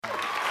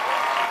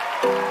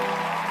And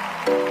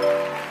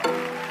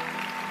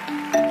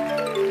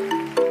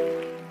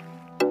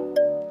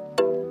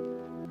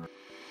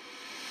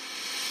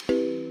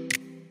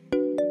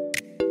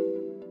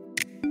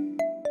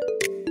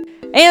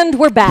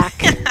we're back.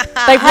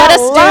 They've let us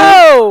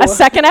do a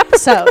second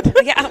episode.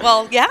 Yeah,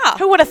 well, yeah.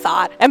 Who would have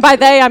thought? And by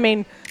they, I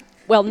mean,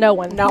 well, no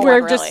one. No We're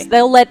one, just, really.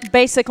 they'll let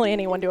basically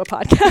anyone do a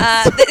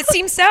podcast. It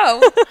seems so. Now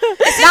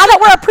that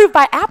we're approved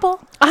by Apple.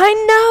 I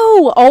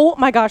know. Oh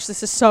my gosh,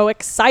 this is so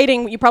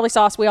exciting. You probably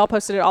saw us. We all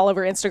posted it all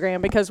over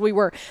Instagram because we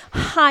were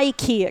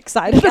high-key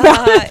excited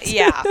about it.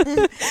 Yeah.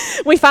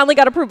 We finally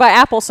got approved by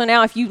Apple. So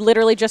now if you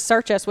literally just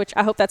search us, which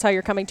I hope that's how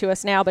you're coming to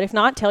us now, but if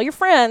not, tell your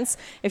friends.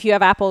 If you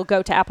have Apple,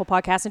 go to Apple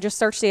Podcasts and just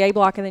search the A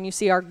Block, and then you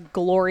see our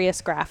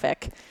glorious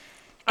graphic.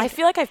 I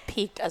feel like I've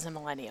peaked as a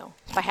millennial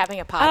by having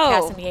a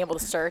podcast Oh. and being able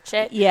to search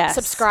it. Yes.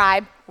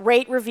 Subscribe,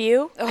 rate,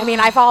 review. I mean,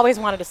 I've always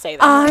wanted to say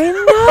that. I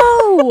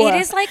know. It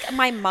is like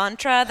my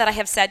mantra that I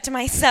have said to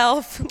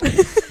myself.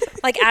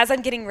 Like as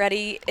I'm getting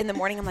ready in the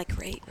morning, I'm like,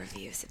 rate,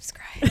 review,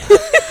 subscribe.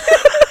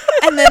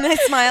 And then I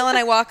smile and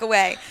I walk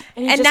away.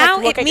 And you And just, now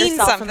like, look it at means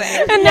yourself in the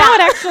something. mirror. And now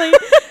it actually,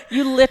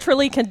 you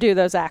literally can do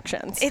those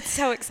actions. It's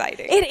so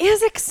exciting. It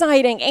is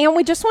exciting. And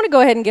we just want to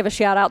go ahead and give a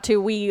shout out to,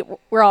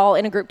 we're all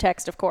in a group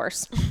text, of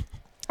course.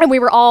 And we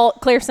were all,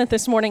 Claire sent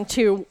this morning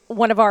to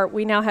one of our,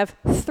 we now have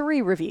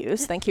 3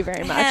 reviews. Thank you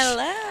very much.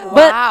 Hello.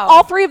 But Wow.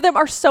 all 3 of them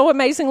are so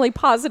amazingly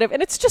positive, and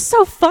it's just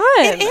so fun.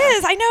 It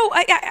is. I know.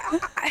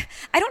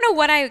 I don't know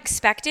what I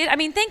expected. I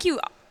mean, thank you,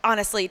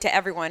 honestly, to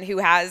everyone who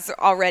has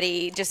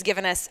already just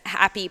given us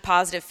happy,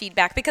 positive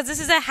feedback, because this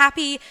is a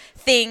happy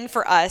thing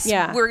for us.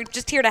 Yeah. We're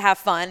just here to have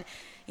fun.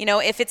 You know,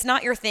 if it's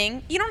not your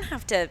thing, you don't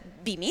have to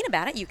be mean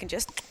about it. You can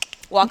just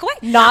walk away.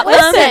 Not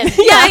Listen.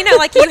 listen. Yeah, I know.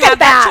 Like, you have that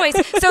that.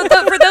 choice. So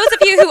for those of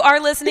you who are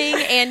listening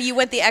and you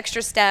went the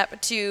extra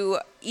step to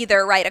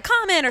either write a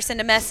comment or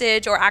send a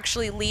message or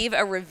actually leave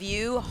a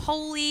review,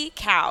 holy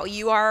cow,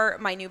 you are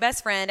my new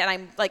best friend. And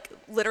I'm like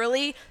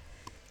literally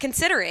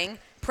considering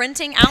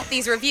printing out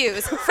these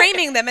reviews,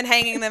 framing them and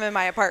hanging them in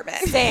my apartment.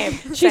 Same.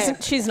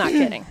 She's not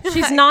kidding.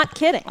 She's not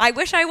kidding. I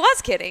wish I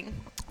was kidding.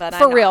 But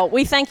For I'm not. real,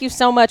 we thank you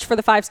so much for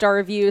the 5-star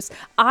reviews.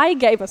 I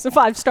gave us a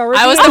 5-star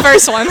review. I was the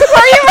first one.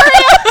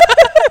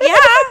 Yeah.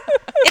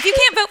 If you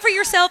can't vote for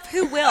yourself,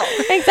 who will?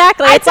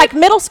 Exactly. It's like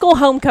middle school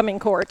homecoming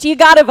court. You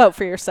got to vote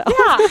for yourself.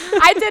 Yeah,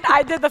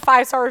 I did the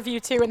 5-star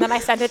review too, and then I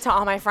sent it to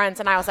all my friends,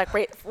 and I was like,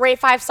 rate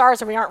 5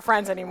 stars, or we aren't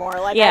friends anymore.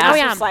 Like, Yeah. I Oh, just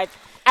yeah. was like,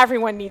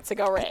 everyone needs to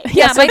go rate.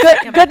 Yeah, so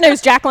good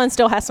news. Jacqueline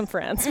still has some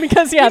friends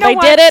because, You know they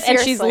what? did it, and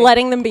she's Seriously.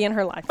 letting them be in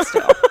her life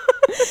still.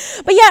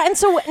 But yeah, and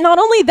so not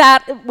only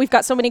that, we've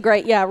got so many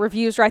great,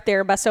 reviews right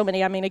there. By so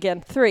many, I mean, again,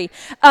 3.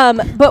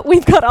 But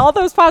we've got all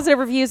those positive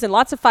reviews and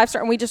lots of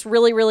 5-star, and we just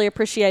really, really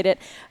appreciate it.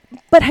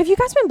 But have you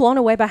guys been blown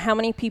away by how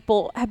many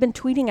people have been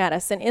tweeting at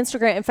us and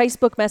Instagram and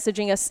Facebook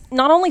messaging us,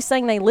 not only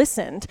saying they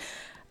listened,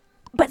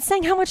 but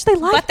saying how much they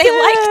liked it? But they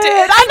liked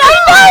it. I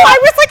know. I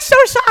was like so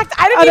shocked.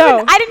 I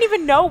know. I didn't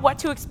even know what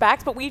to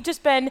expect. But we've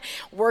just been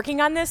working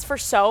on this for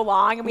so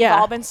long, and we've Yeah.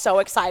 all been so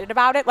excited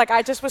about it. Like,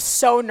 I just was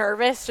so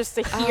nervous just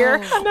to hear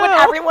know. what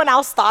everyone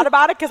else thought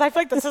about it, because I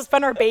feel like this has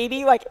been our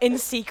baby, like, in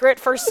secret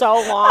for so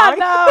long. I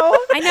know.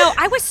 I know.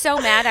 I was so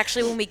mad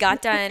actually when we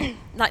got done.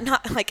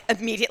 Not like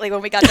immediately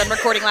when we got done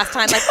recording last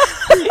time. Like,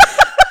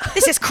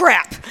 this is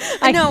crap.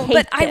 I know, hate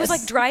but I was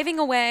this. like driving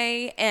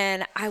away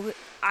and I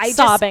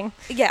Sobbing.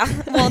 Just, yeah.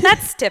 Well,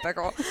 that's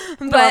typical.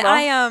 But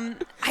Normal.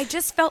 I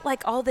just felt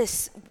like all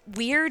this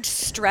weird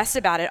stress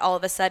about it all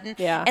of a sudden.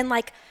 Yeah. And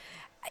like.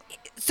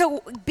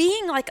 So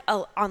being like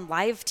on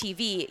live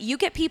TV, you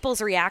get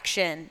people's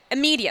reaction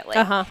immediately.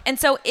 Uh-huh. And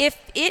so if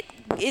it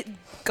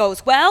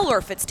goes well or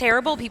if it's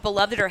terrible, people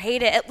love it or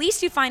hate it, at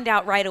least you find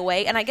out right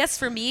away. And I guess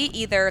for me,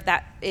 either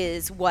that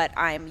is what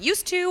I'm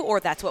used to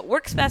or that's what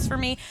works best for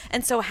me.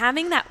 And so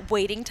having that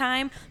waiting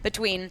time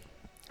between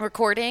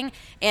recording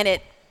and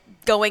it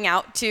going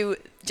out to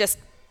just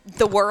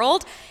the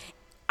world,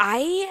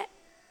 I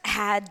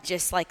had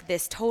just like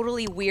this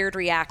totally weird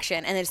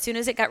reaction. And as soon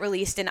as it got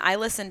released and I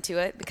listened to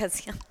it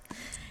because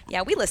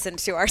yeah, we listened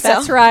to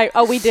ourselves. That's right.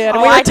 Oh, we did.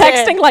 Oh, We were I did.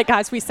 texting like,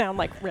 guys, we sound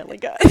like really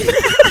good.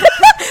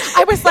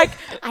 I was like,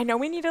 I know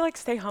we need to, like,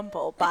 stay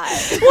humble, but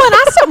Well, and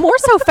I more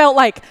so felt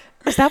like,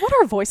 is that what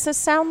our voices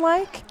sound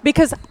like?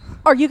 Because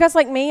are you guys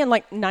like me and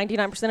like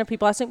 99% of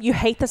people I assume you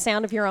hate the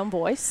sound of your own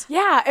voice?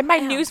 yeah. And my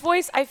news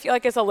voice, I feel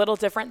like, is a little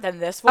different than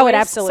this voice. Oh, it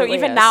absolutely So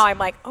even is. now, I'm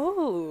like,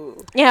 oh.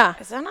 Yeah.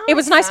 Is that not It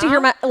was like nice to hear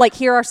that?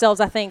 hear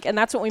ourselves, I think, and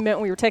that's what we meant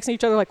when we were texting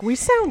each other. Like, we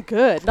sound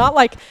good, not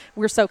like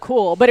we're so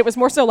cool, but it was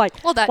more so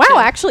like, Well, that wow, too.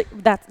 actually,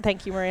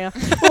 thank you, Maria.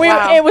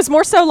 Wow. It was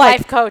more so like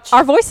Life coach.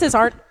 our voices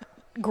aren't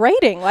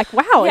grating. Like,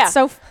 wow, Yeah. it's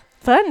so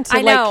fun to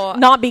I know. like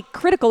not be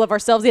critical of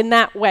ourselves in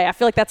that way. I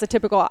feel like that's a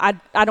typical. I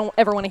don't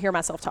ever want to hear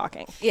myself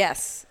talking.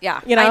 Yes. Yeah.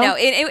 You know? I know.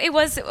 It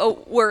was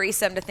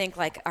worrisome to think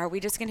like, are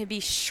we just going to be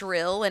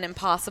shrill and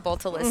impossible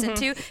to listen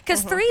to?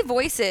 Because 3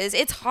 voices,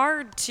 it's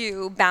hard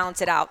to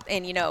balance it out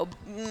and,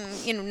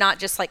 not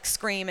just like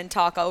scream and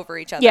talk over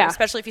each other, Yeah.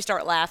 especially if you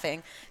start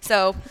laughing.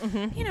 So,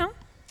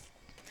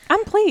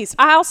 I'm pleased.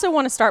 I also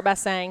want to start by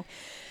saying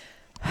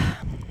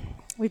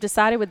We've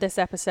decided with this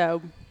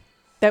episode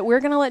that we're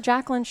going to let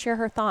Jacqueline share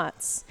her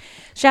thoughts.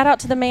 Shout out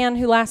to the man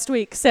who last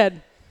week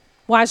said,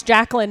 "Why is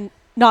Jacqueline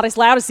not as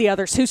loud as the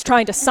others? Who's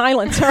trying to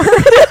silence her?"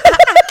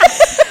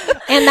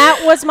 And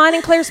that was mine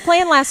and Claire's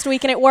plan last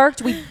week, and it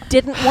worked. We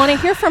didn't want to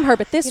hear from her,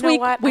 but this You know week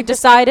what? we I'm just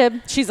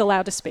decided she's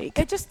allowed to speak.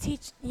 It just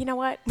you know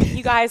what?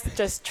 You guys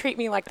just treat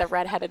me like the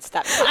redheaded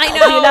stepchild. I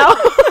know. You know?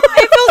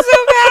 I feel so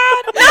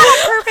bad. Not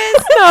on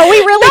purpose. No, we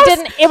really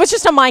didn't. It was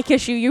just a mic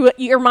issue.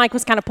 Your mic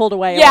was kind of pulled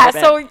away. Yeah, a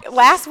little bit. so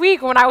last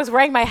week when I was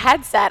wearing my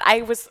headset,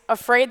 I was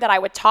afraid that I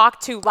would talk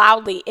too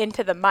loudly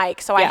into the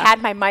mic. So I Yeah.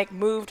 had my mic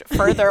moved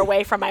further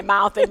away from my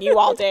mouth than you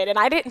all did. And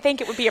I didn't think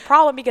it would be a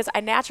problem because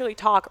I naturally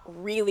talk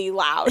really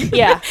loud.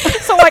 Yeah.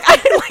 So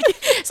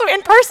so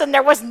in person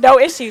there was no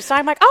issue. So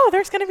I'm like, oh,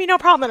 there's gonna be no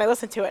problem. And I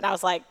listened to it and I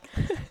was like,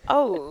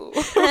 oh,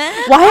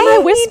 Why am I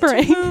need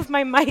whispering? to move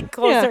my mic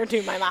closer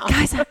to my mouth.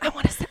 Guys, I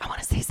want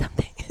to say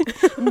something.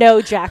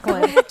 No,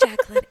 Jacqueline.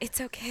 Jacqueline, it's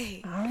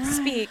okay.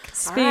 Speak.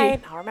 All right,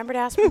 I'll remember to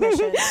ask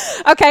permission.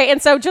 Okay, and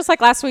so just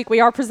like last week, we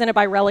are presented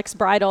by Relics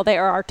Bridal. They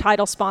are our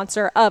title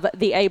sponsor of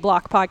the A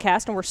Block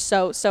podcast, and we're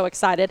so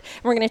excited.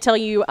 And we're going to tell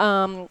you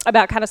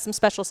about kind of some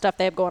special stuff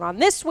they have going on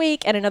this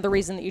week, and another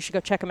reason that you should go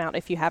check them out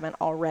if you haven't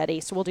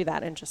already. So we'll do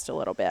that in just a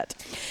little bit.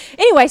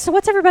 Anyway, so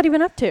what's everybody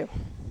been up to?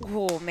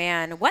 Oh,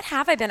 man. What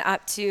have I been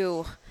up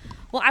to?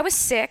 Well, I was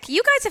sick.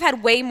 You guys have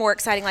had way more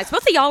exciting lives.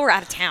 Both of y'all were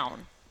out of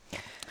town.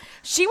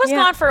 She was Yeah.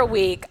 gone for a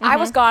week. I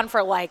was gone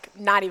for like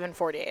not even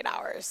 48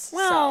 hours.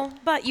 Well, so.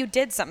 but you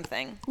did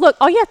something. Look,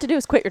 all you have to do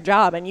is quit your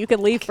job, and you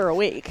can leave for a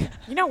week.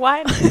 You know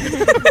what?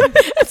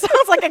 It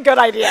sounds like a good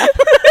idea.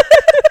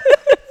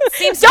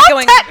 Seems to be Don't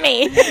going. pet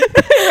me.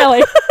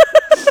 Really.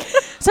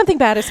 Something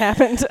bad has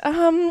happened.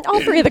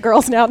 All three of the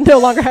girls now no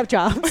longer have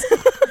jobs.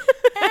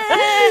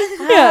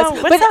 Yes.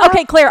 what's But up?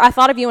 okay, Claire, I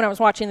thought of you when I was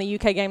watching the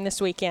UK game this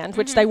weekend,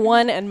 which they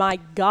won, and my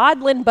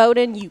God, Lynn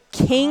Bowden, you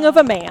king of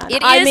a man.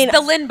 It I is mean,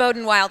 the Lynn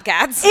Bowden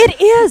Wildcats. it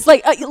is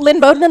like Lynn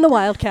Bowden and the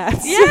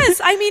Wildcats. Yes,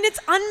 I mean, it's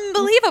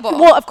unbelievable.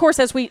 Well, of course,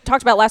 as we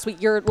talked about last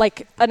week, you're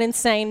like an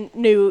insane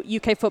new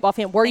UK football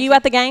fan. Were you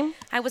at the game?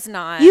 I was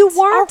not. You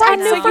weren't. All I right,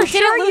 knew so for you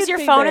sure didn't lose you'd your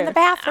be phone there. in the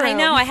bathroom. I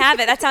know, I have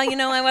it. That's how you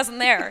know I wasn't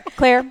there.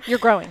 Claire, you're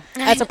growing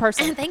as a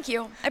person. Thank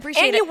you. I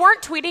appreciate And it. you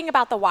weren't tweeting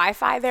about the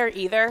Wi-Fi there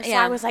either. So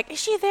Yeah. I was like, is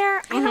she there?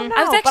 I don't know.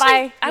 I was but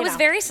actually, I you was know.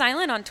 very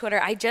silent on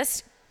Twitter. I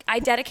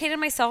dedicated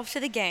myself to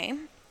the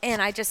game,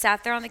 and I just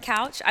sat there on the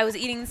couch. I was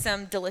eating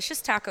some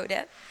delicious taco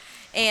dip.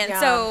 And Yum.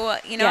 so,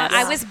 Yes.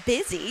 I was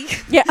busy,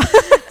 Yeah.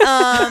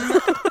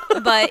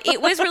 but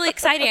it was really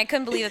exciting. I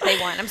couldn't believe that they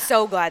won. I'm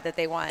so glad that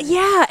they won.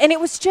 Yeah, and it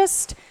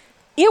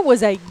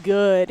was a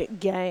good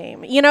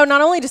game.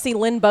 Not only to see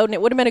Lynn Bowden,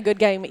 it would have been a good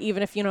game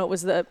even if, it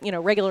was the,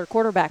 regular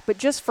quarterback, but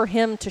just for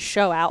him to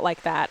show out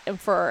like that. And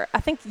I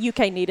think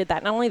UK needed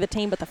that, not only the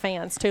team, but the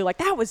fans too. Like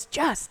it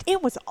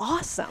was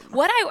awesome.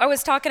 What I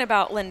was talking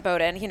about Lynn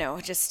Bowden,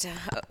 just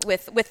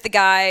with the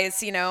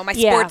guys, my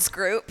Yeah. sports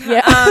group.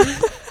 Yeah.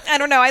 I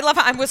don't know. I love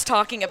how I was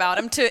talking about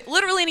him to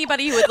literally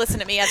anybody who would listen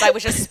to me as I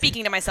was just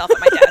speaking to myself at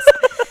my desk.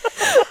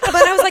 But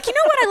I was like, you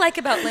know what I like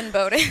about Lynn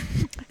Bowden?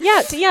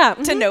 Yeah, yeah.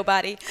 To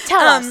nobody. Tell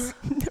us.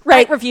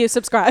 Rate, review,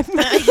 subscribe.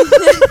 Never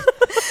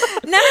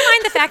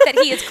mind the fact that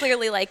he is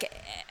clearly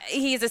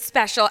he's a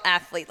special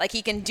athlete. Like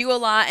he can do a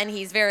lot and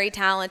he's very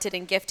talented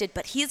and gifted,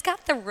 but he's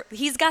got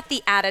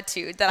the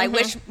attitude that I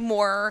wish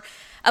more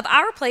of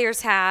our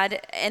players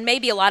had, and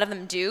maybe a lot of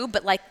them do,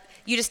 but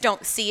you just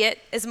don't see it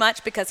as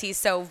much because he's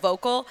so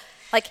vocal.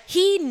 Like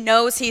he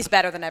knows he's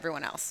better than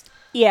everyone else.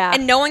 Yeah.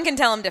 And no one can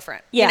tell him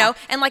different. Yeah.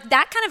 And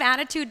that kind of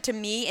attitude to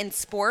me in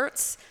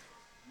sports,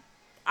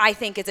 I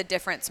think is a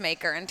difference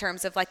maker in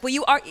terms of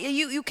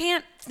you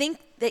can't think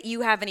that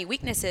you have any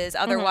weaknesses,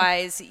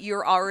 otherwise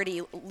you're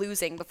already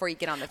losing before you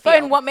get on the field. But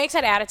and what makes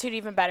that attitude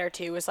even better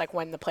too is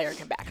when the player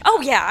can back. Oh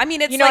yeah, I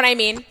mean it's You know what I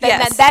mean?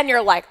 Yes. Then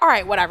you're like, all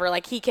right, whatever.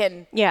 Like he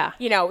can. Yeah.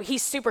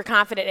 He's super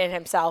confident in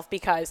himself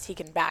because he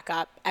can back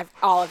up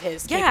all of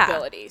his yeah.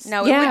 capabilities.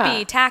 No, Yeah. it would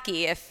be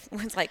tacky if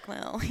it's like,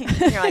 well,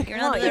 You're like, you're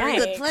not oh, a very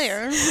good yikes.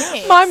 player.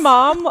 Yikes. My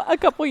mom, a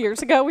couple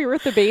years ago, we were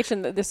at the beach,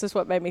 and this is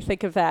what made me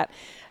think of that.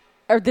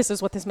 Or this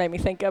is what this made me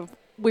think of.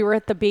 We were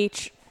at the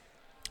beach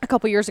a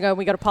couple years ago, and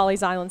we go to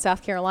Pawleys Island,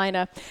 South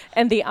Carolina.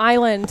 And the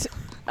island,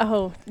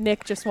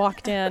 Nick just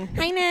walked in.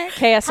 Hi, Nick.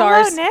 KSR's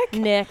Hello, Nick.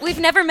 Nick. We've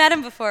never met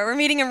him before. We're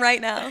meeting him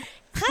right now.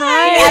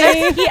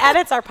 He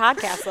edits our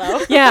podcast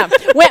though. Yeah.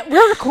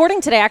 We're recording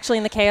today, actually,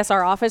 in the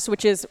KSR office,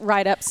 which is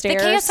right The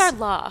upstairs. KSR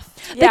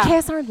loft. The Yeah.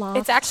 KSR loft.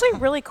 It's actually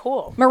really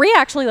cool. Maria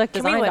actually we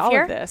designed live all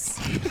here? of this.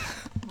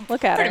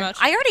 Look at her.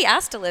 I already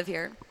asked to live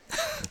here.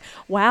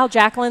 Wow,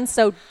 Jacqueline,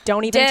 so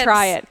don't even Dibs.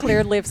 try it.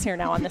 Claire lives here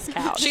now on this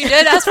couch. She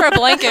did ask for a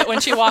blanket when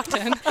she walked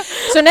in.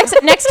 So next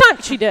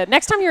time she did.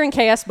 Next time you're in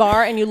KS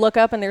Bar and you look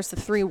up and there's the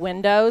 3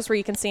 windows where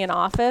you can see an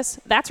office,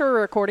 that's where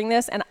we're recording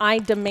this. And I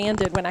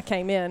demanded when I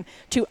came in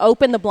to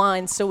open the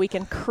blinds so we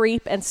can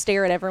creep and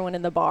stare at everyone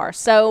in the bar.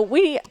 So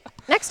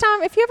next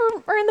time, if you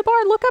ever are in the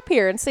bar, look up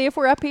here and see if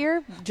we're up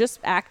here just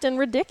acting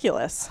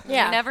ridiculous.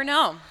 Yeah. You never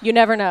know. You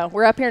never know.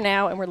 We're up here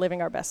now and we're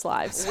living our best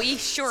lives. We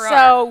sure are.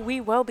 So we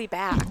will be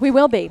back. We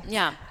will be.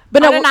 Yeah.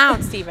 But no,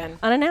 Unannounced even.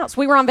 unannounced.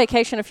 We were on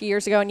vacation a few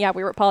years ago, and yeah,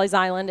 we were at Pawleys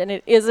Island, and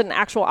it is an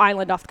actual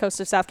island off the coast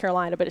of South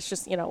Carolina, but it's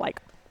just,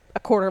 like a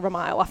quarter of a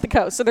mile off the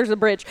coast. So there's a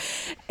bridge.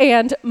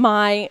 And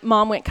my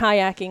mom went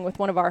kayaking with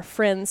one of our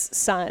friends'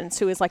 sons,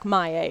 who is like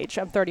my age.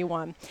 I'm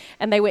 31.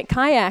 And they went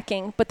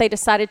kayaking, but they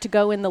decided to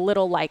go in the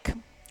little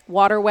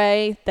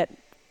waterway that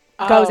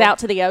goes out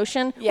to the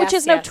ocean, which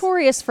is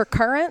notorious for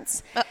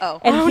currents. Uh-oh.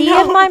 And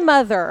and my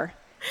mother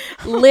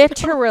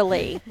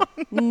literally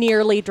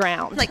nearly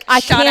drowned.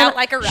 Shot out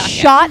like a rocket.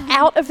 Shot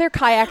out of their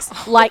kayaks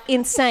like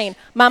insane.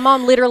 My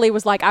mom literally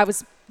was like,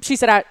 she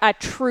said, I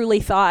truly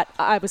thought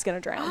I was going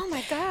to drown. Oh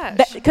my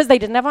gosh. Because they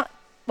didn't have on,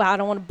 I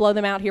don't want to blow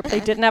them out here, but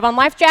they didn't have on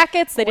life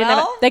jackets. They didn't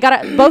Well.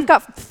 both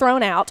got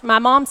thrown out. My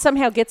mom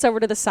somehow gets over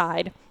to the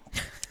side.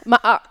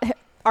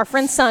 Our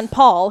friend's son,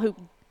 Paul, who,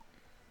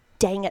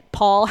 dang it,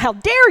 Paul, how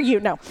dare you?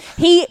 No,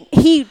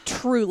 he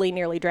truly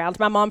nearly drowned.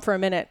 My mom for a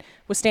minute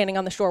was standing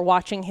on the shore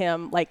watching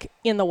him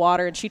in the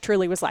water, and she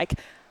truly was like,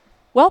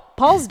 well,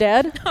 Paul's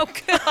dead. Oh,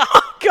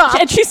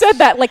 God. And she said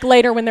that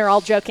later when they're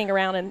all joking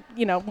around and,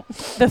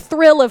 the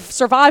thrill of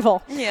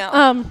survival.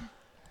 Yeah.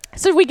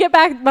 So we get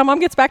back, my mom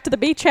gets back to the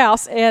beach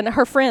house, and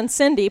her friend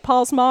Cindy,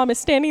 Paul's mom, is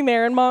standing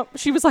there, and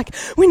she was like,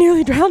 we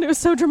nearly drowned. It was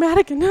so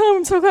dramatic, and no,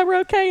 I'm so glad we're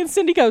okay. And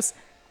Cindy goes,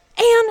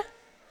 Anne,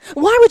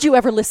 why would you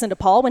ever listen to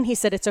Paul when he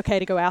said it's okay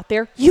to go out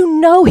there?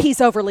 You know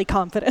he's overly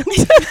confident.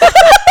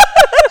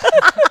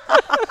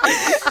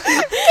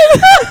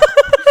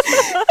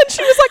 And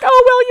she was like,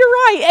 oh, well, you're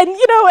right.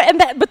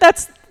 And,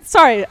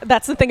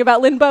 that's the thing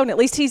about Lynn Bone. At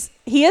least he's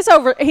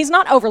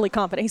not overly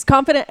confident. He's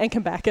confident and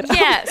can back it up.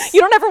 Yes.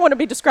 You don't ever want to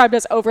be described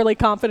as overly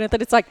confident,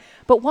 that it's like,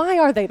 but why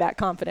are they that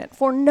confident?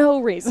 For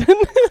no reason.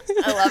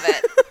 I love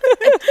it.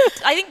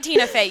 I think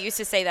Tina Fey used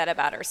to say that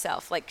about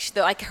herself.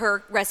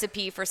 Her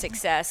recipe for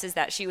success is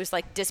that she was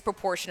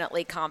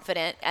disproportionately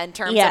confident in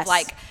terms of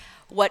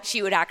what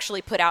she would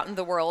actually put out in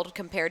the world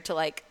compared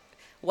to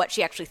what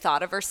she actually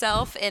thought of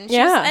herself. And she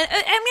was, I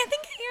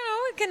think,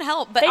 it can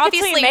help. But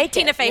obviously,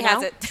 Tina Fey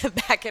has it to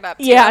back it up,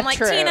 too. Yeah, I'm like,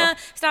 true. Tina,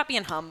 stop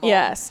being humble.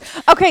 Yes.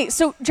 Okay,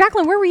 so,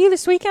 Jacqueline, where were you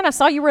this weekend? I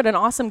saw you were at an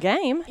awesome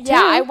game.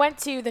 Yeah, too. I went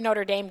to the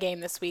Notre Dame game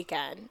this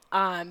weekend.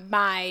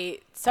 My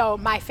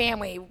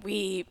family,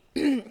 we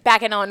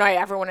back in Illinois,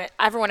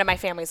 everyone in my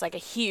family is a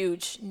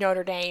huge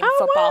Notre Dame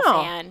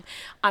football fan,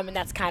 and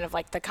that's kind of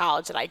the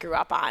college that I grew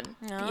up on,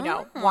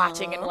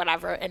 watching and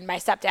whatever. And my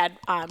stepdad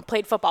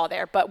played football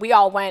there, but we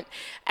all went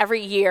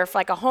every year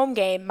for a home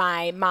game.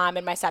 My mom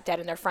and my stepdad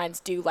and their friends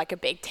do a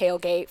big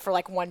tailgate for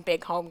one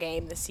big home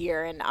game this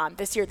year, and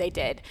this year they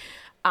did.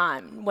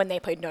 When they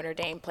played Notre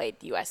Dame, played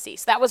USC.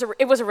 So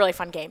it was a really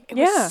fun game. It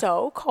was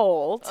so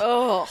cold.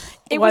 Oh,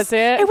 it was.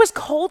 It was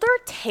colder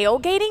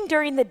tailgating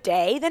during the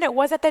day than it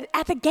was at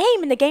the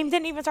game, and the game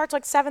didn't even start till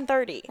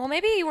 7:30. well,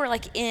 maybe you were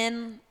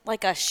in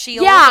a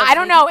shield. Yeah, I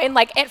don't know. And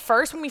at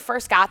first, when we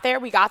first got there,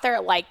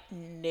 at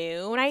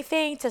noon, I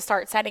think, to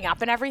start setting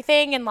up and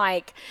everything. And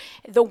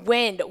the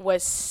wind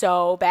was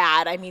so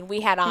bad. I mean,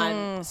 we had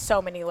on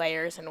so many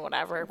layers and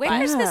whatever.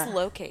 Where is this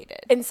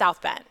located? In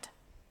South Bend.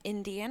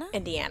 Indiana?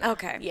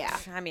 Okay. Yeah.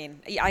 I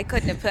mean, I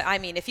couldn't have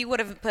if you would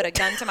have put a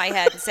gun to my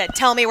head and said,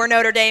 tell me where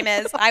Notre Dame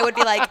is, I would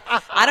be like,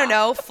 I don't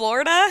know,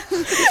 Florida?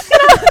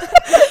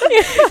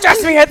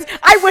 Trust me,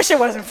 I wish it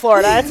was in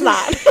Florida. It's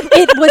not.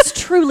 It was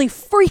truly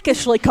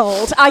freakishly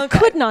cold. I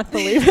could not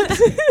believe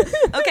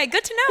it. Okay,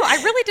 good to know. I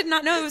really did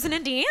not know it was in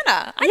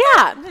Indiana.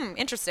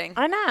 Interesting.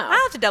 I know. I'll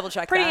have to double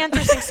check Pretty that.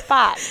 interesting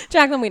spot.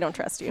 Jacqueline, we don't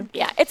trust you.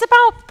 Yeah, it's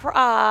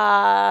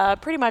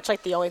about pretty much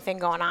the only thing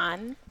going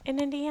on in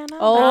Indiana.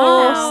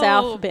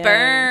 South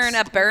Bend.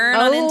 A burn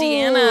on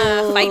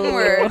Indiana. Fighting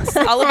words.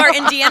 All of our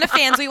Indiana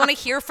fans, we want to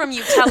hear from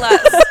you. Tell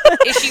us,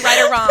 is she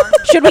right or wrong?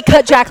 Should we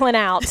cut Jacqueline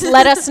out?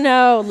 Let us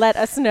know. Let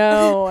us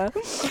know.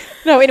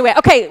 No, anyway.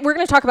 Okay, we're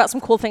going to talk about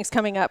some cool things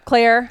coming up.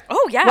 Claire?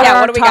 Oh, yeah. What are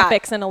our what do we got?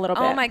 topics in a little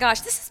bit? Oh my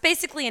gosh, this is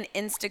basically an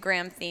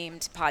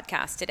Instagram-themed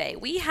podcast today.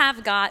 We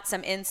have got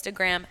some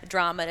Instagram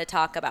drama to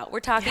talk about. We're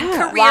talking a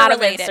lot of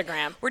career-related.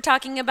 Instagram. We're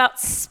talking about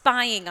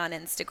spying on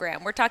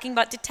Instagram. We're talking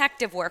about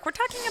detective work. We're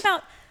talking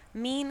about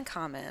mean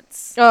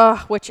comments.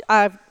 Which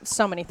I have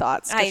so many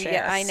thoughts to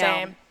share. I know.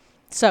 Same.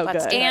 So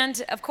Let's good. do it.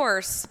 And, of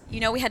course,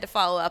 we had to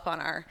follow up on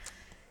our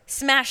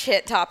smash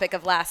hit topic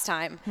of last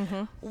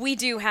time. We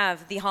do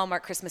have the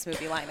Hallmark Christmas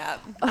movie lineup.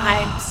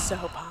 I'm so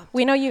pumped.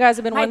 We know you guys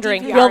have been My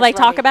wondering, DVR will is they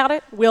talk ready. about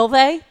it? Will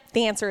they?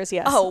 The answer is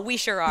yes. Oh, we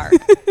sure are.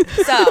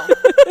 So,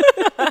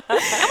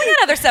 and we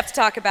got other stuff to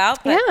talk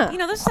about, but Yeah.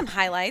 those are some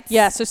highlights.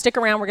 Yeah, so stick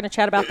around. We're going to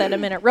chat about that in a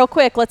minute. Real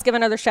quick, let's give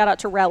another shout out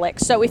to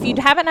Relics. So if you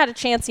haven't had a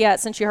chance yet,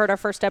 since you heard our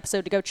first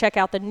episode, to go check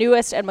out the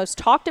newest and most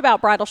talked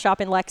about bridal shop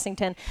in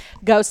Lexington,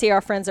 go see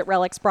our friends at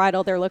Relics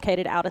Bridal. They're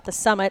located out at the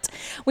Summit.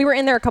 We were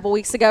in there a couple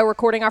weeks ago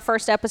recording our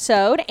first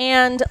episode,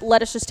 and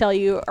let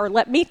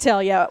me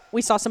tell you,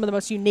 we saw some of the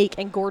most unique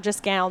and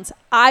gorgeous gowns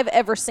I've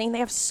ever seen. They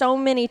have so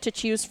many to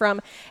choose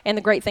from, and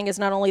the great thing is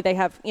not only they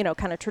have,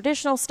 kind of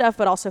traditional stuff,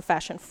 but also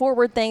fashion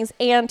forward things,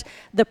 and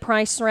the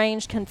price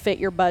range can fit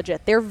your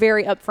budget. They're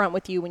very upfront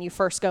with you when you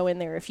first go in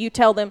there. If you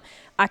tell them,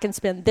 I can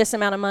spend this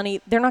amount of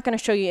money, they're not going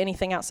to show you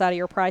anything outside of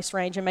your price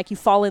range and make you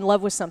fall in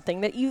love with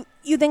something that you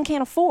then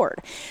can't afford.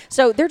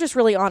 So they're just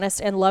really honest,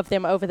 and love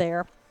them over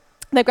there.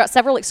 They've got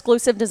several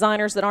exclusive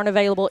designers that aren't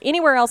available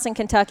anywhere else in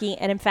Kentucky.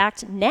 And in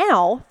fact,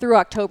 now through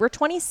October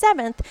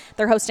 27th,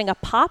 they're hosting a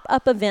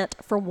pop-up event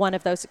for one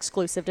of those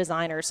exclusive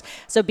designers.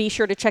 So be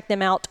sure to check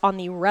them out on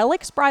the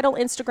Relics Bridal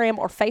Instagram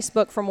or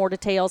Facebook for more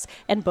details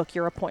and book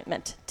your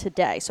appointment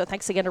today. So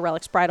thanks again to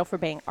Relics Bridal for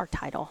being our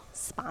title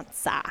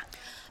sponsor.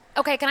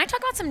 Okay, can I talk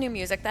about some new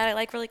music that I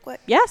like really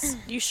quick? Yes.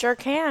 You sure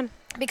can.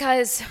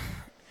 Because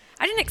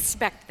I didn't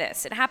expect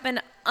this. It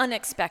happened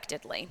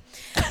unexpectedly.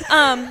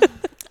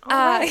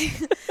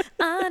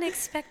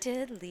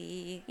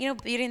 Unexpectedly.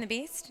 Beauty and the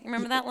Beast? You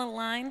remember that little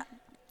line?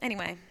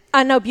 Anyway.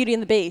 I know Beauty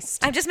and the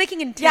Beast. I'm just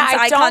making intense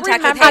I eye don't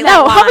contact with remember Haley. I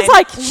know. I was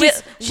like,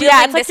 it's Willing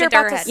like this you're into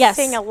her about to head. Yes.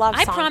 sing a love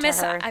I song promise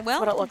to her. I will. That's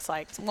what it looks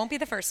like. It won't be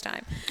the first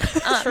time.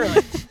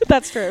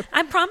 That's true.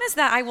 I promise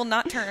that I will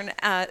not turn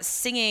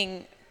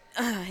singing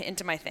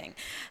into my thing.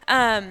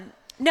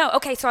 No,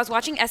 okay, so I was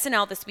watching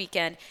SNL this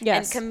weekend.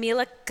 Yes. And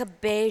Camila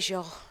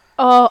Cabello.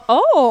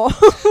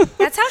 Oh.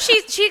 That's how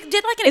she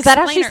did like an Is that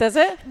how she explainer. says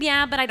it?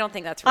 Yeah, but I don't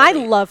think that's I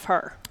really. love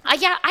her.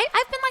 Yeah,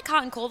 I've been like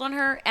hot and cold on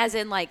her, as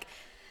in like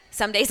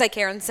some days I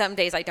care and some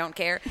days I don't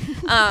care.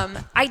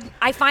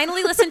 I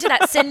finally listened to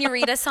that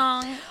Senorita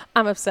song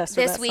I'm obsessed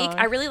with this that week. song.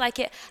 I really like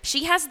it.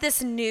 She has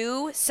this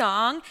new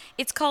song.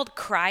 It's called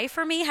 "Cry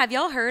for Me." Have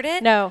y'all heard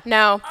it? No.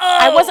 No,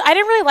 I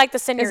didn't really like the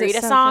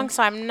Senorita so song, good?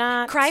 so I'm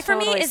not. "Cry for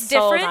totally Me" is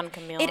sold different. On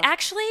Camila. It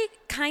actually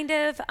kind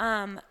of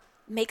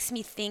makes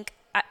me think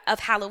of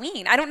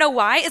Halloween. I don't know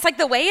why. It's like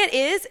the way it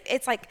is.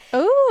 It's like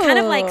kind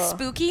of like Ooh.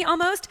 spooky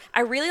almost.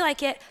 I really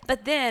like it.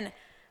 But then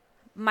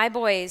my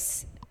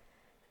boys,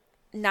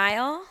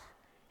 Niall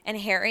and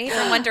Harry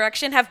from One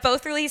Direction, have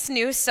both released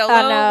new solo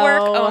I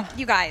work. know. Oh,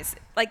 you guys,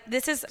 like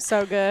this is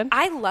So good.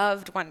 I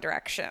loved One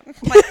Direction,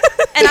 like,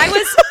 and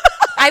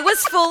I was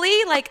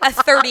fully like a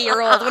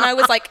 30-year-old when I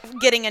was like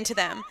getting into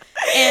them,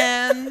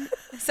 and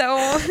so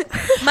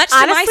much to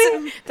my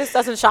Honestly, this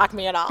doesn't shock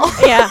me at all.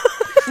 Yeah,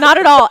 not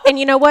at all. And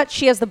you know what?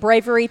 She has the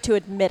bravery to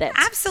admit it.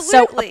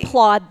 Absolutely. So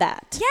applaud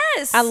that.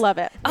 Yes, I love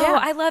it. Oh, Yeah.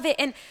 I love it,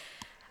 and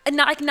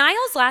like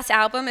Niall's last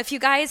album. If you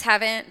guys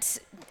haven't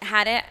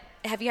had it.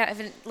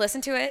 Haven't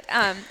listened to it?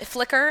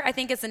 Flicker, I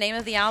think, is the name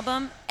of the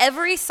album.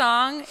 Every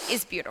song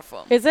is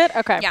beautiful. Is it?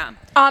 Okay. Yeah.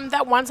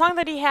 That one song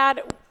that he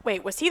had.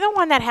 Wait, was he the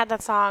one that had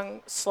that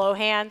song "Slow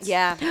Hands"?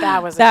 Yeah.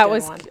 that was. That a good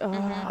was. one.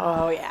 Oh.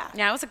 Oh yeah.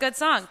 Yeah, it was a good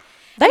song.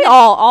 They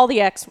all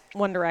the ex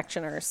One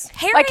Directioners.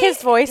 Harry, Like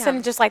his voice yeah.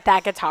 and just like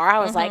that guitar, I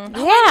was like, yeah.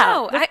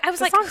 Oh, I know. I was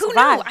the like, song's who a knew?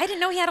 vibe. I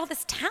didn't know he had all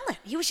this talent.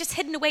 He was just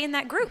hidden away in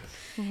that group.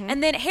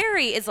 And then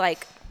Harry is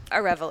like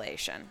a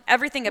revelation.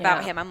 Everything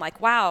about Yeah. him, I'm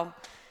like, wow,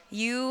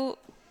 you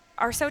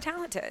are so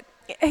talented.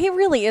 He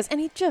really is, and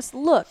he just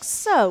looks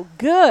so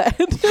good.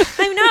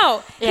 I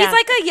know. Yeah. He's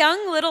like a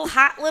young little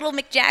hot little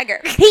Mick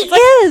Jagger. He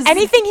is.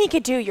 Anything he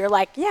could do, you're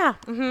like, yeah.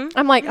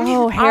 I'm like,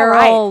 oh,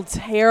 right.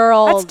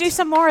 Harold. Let's do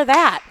some more of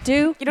that.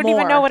 Do You don't more.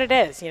 even know what it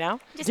is, you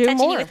know? Just Do touching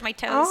more. you with my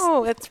toes.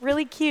 Oh, that's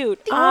really cute.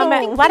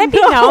 Oh, Let it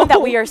be known that no.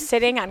 we are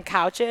sitting on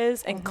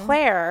couches, and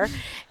Claire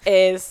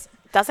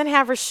doesn't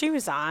have her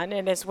shoes on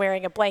and is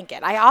wearing a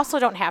blanket. I also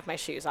don't have my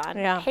shoes on.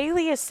 Yeah.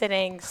 Haley is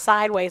sitting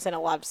sideways in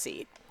a love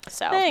seat.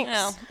 So Thanks.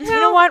 Oh. you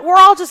know what? We're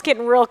all just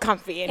getting real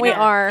comfy in We here.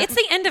 are. It's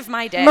the end of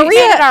my day. We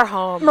made it our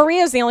home.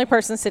 Maria's the only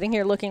person sitting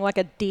here looking like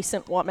a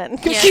decent woman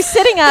because Yeah. she's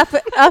sitting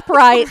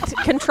upright,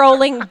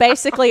 controlling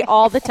basically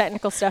all the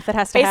technical stuff that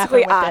has to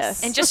Basically happen with us.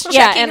 this. And just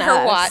Yeah, checking and her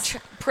us. watch,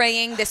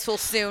 praying this will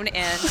soon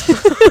end.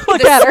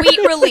 better. The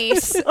sweet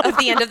release of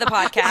the end of the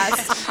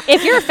podcast.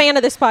 If you're a fan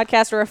of this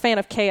podcast or a fan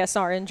of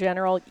KSR in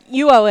general,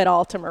 you owe it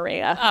all to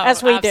Maria, Oh,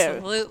 as we do.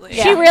 absolutely.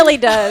 She really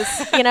does.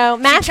 You know,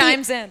 Matthew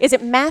chimes in. Is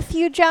it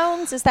Matthew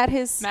Jones? Is that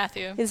his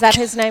Matthew. Is that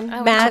his name?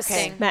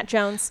 interesting. Matt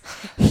Jones.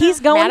 He's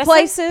going Madison?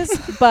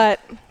 places, but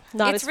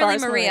not It's as far really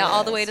as Maria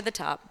all the is. way to the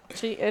top.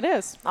 It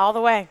is. All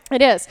the way.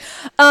 It is.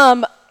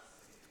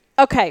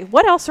 Okay,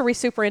 what else are we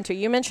super into?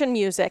 You mentioned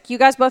music. You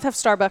guys both have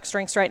Starbucks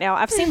drinks right now.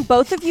 I've seen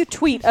both of you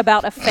tweet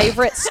about a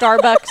favorite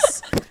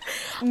Starbucks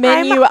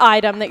menu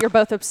item that you're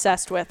both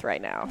obsessed with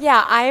right now.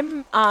 Yeah,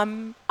 I'm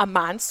a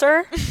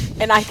monster,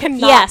 and I cannot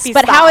Yes, be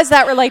but how stopped. does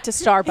that relate to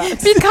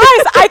Starbucks?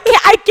 Because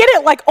I get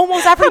it like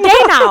almost every day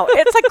now.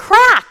 It's like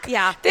crack.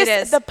 Yeah, this, it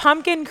is. The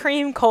pumpkin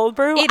cream cold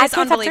brew. It I is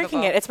can't stop drinking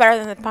unbelievable. it. It's better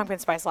than the pumpkin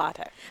spice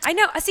latte. I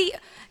know. See,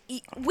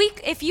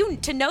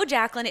 to know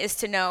Jacqueline is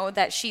to know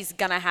that she's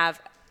gonna have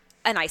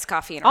an iced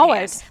coffee in our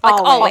Always. hand.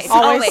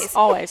 Like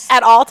always.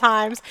 At all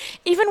times,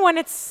 even when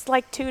it's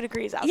like 2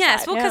 degrees outside.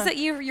 Yes, well, because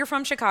you're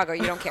from Chicago,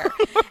 you don't care.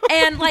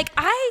 And like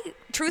I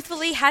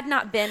truthfully had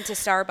not been to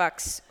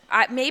Starbucks.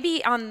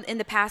 Maybe in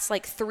the past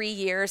like 3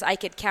 years, I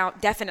could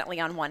count definitely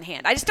on one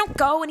hand. I just don't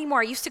go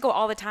anymore. I used to go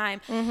all the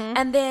time.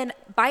 And then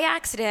by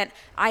accident,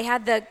 I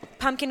had the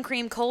pumpkin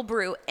cream cold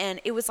brew, and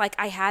it was like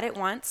I had it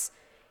once,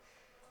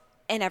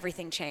 and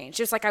everything changed.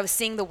 It was like I was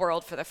seeing the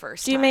world for the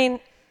first time. Do you mean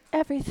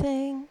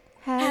everything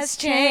has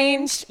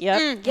changed?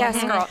 Yep.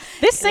 Yes, girl.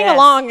 This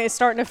sing-along is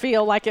starting to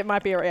feel like it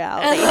might be a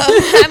reality.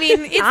 I mean,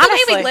 it's the way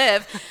Honestly. we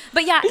live.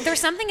 But yeah, there's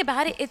something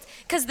about it. It's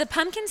because the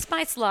pumpkin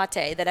spice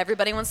latte that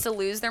everybody wants to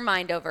lose their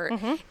mind over,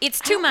 it's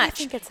too don't really much.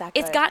 think it's that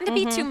It's good. gotten to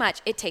be too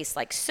much. It tastes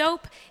like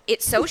soap.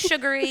 It's so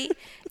sugary.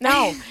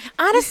 No,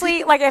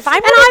 honestly, like if I'm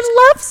And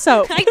I love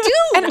soap. I do.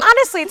 and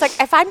honestly, it's like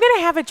if I'm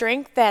gonna have a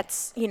drink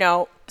that's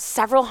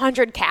several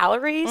hundred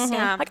calories,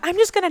 Yeah. like I'm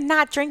just gonna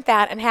not drink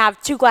that and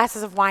have 2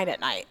 glasses of wine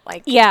at night.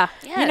 Like Yeah.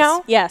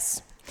 Yes.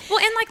 Yes. Well,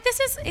 and like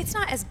it's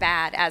not as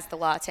bad as the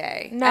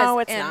latte. No,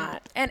 it's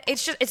not. And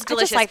it's just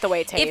delicious. like the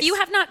way it If you tastes.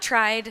 have not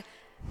tried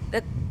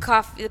the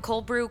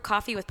cold brew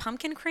coffee with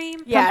pumpkin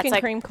cream, Yeah, Pumpkin it's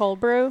like cream cold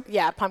brew.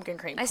 pumpkin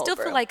cream. I cold still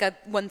brew. feel like a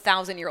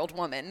 1,000-year-old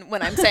woman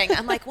when I'm saying,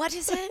 I'm like, what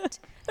is it?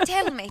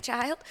 Tell me,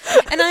 child.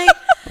 And I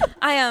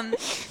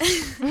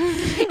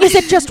Is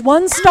it just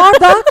one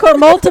Starbucks or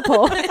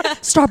multiple?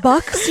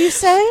 Starbucks, you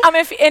say?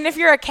 if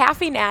you're a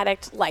caffeine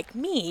addict like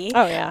me,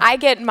 Oh, yeah. I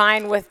get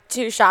mine with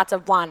 2 shots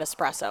of blonde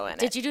espresso in it.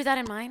 Did you do that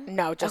in mine?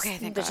 No, just Okay,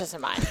 thank that's God. just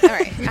in mine. All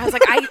right. I was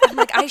like, I'm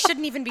like, I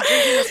shouldn't even be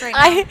drinking this right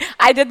now.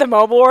 I did the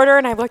mobile order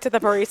and I looked at the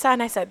barista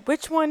and I said,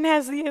 which one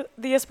has the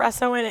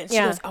espresso in it? And she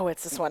Yeah. goes, oh,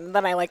 it's this one. And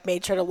then I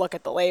made sure to look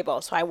at the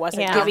label so I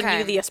wasn't Yeah. giving Okay.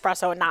 you the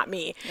espresso and not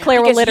me.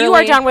 Claire will because you are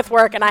literally- done with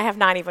work and I have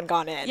not even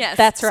gone in. Yes.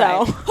 That's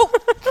right. So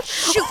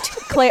Shoot.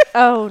 Claire.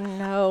 Oh,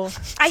 no.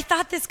 I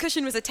thought this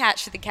cushion was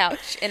attached to the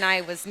couch, and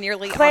I was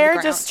nearly on the Claire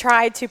ground. just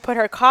tried to put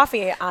her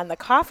coffee on the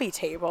coffee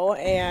table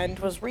and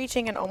was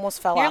reaching and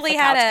almost fell Nearly off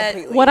the had couch a-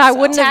 completely. What I so-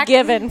 wouldn't have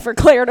given for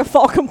Claire to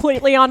fall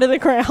completely onto the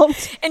ground.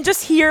 and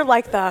just hear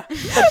like the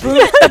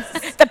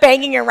the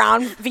banging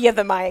around via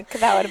the mic.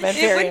 That would have been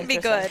It very wouldn't be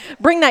interesting. good.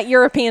 Bring that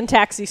European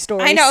taxi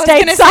story. I know, I was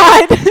gonna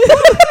say-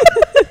 Stateside.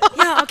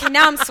 Yeah, okay,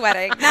 now I'm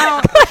sweating.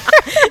 Now,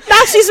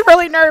 Now she's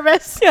really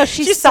nervous. Yeah,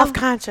 she's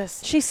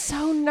self-conscious. She's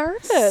so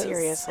nervous.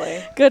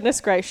 Seriously.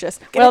 Goodness gracious.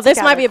 Get Well, it this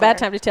might be a together, bad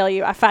Claire. time to tell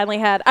you.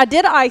 I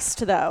did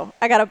iced, though.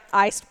 I got a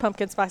iced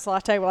pumpkin spice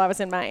latte while I was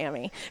in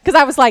Miami. Because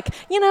I was like,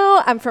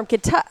 I'm from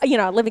Kentucky,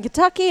 I live in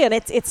Kentucky, and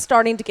it's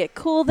starting to get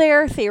cool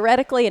there,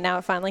 theoretically, and now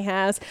it finally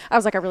has. I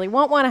was like, I really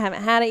want one. I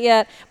haven't had it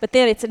yet. But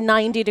then it's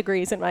 90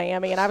 degrees in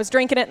Miami, and I was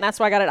drinking it, and that's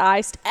why I got it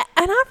iced.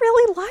 And I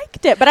really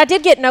liked it. But I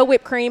did get no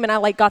whipped cream, and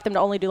I got them to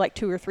only do like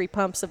 2 or 3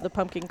 pumps of the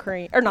pumpkin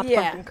cream. Or not the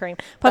Yeah. pumpkin cream,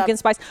 pumpkin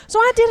spice. So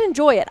I did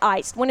enjoy it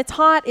iced. When it's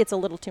hot, it's a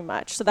little too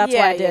much. So that's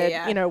why I did,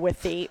 yeah.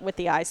 with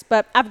the ice.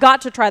 But I've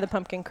got to try the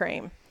pumpkin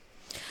cream.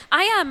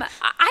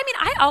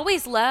 I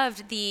always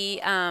loved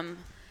the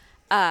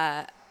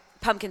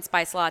pumpkin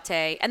spice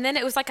latte, and then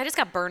it was like I just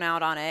got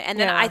burnout on it, and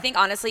then Yeah. I think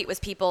honestly it was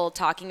people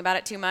talking about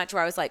it too much,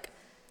 where I was like,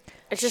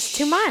 It's just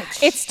too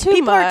much. It's too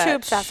People are too much.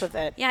 obsessed with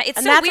it. Yeah, it's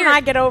and so that's weird. when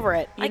I get over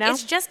it. You like know,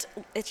 it's just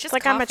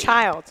like I'm a coffee.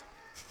 child.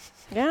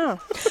 Yeah.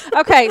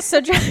 Okay,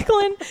 so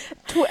Jacqueline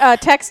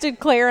texted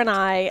Claire and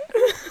I.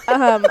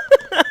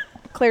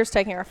 Claire's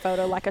taking her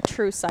photo like a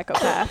true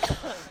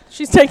psychopath.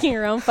 She's taking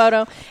her own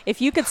photo.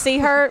 If you could see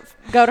her,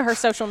 go to her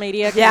social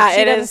media. 'cause Yeah,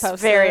 she it doesn't is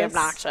post very this.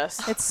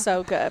 obnoxious. It's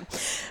so good.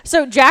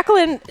 So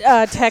Jacqueline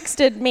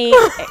texted me,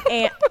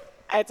 and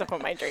I had to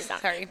put my drink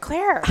down. Sorry.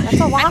 Claire, that's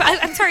a lot.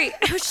 I'm sorry.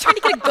 I was trying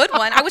to get a good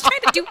one. I was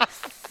trying to do.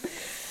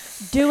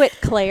 do it,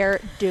 Claire,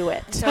 do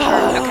it.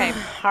 Okay.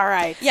 All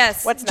right.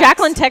 Yes. What's next?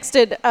 Jacqueline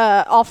texted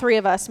all 3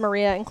 of us,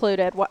 Maria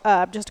included,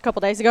 just a couple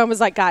days ago and was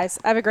like, guys,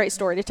 I have a great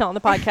story to tell on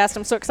the podcast.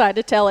 I'm so excited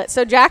to tell it.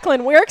 So,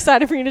 Jacqueline, we're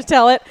excited for you to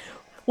tell it.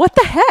 What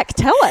the heck?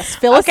 Tell us.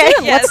 Fill us in.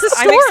 yes, What's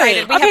the I'm story?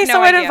 excited. We Okay, have no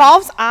so idea. it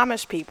involves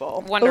Amish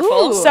people.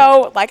 Wonderful. Ooh.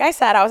 So, like I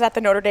said, I was at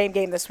the Notre Dame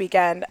game this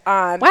weekend.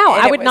 Wow, and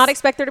I it would not was-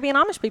 expect there to be an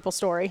Amish people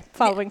story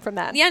following from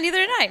that. Yeah, neither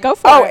did I. Go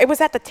for Oh, it. it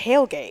was at the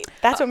tailgate.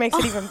 That's what makes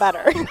it even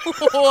better.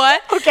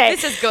 What? Okay.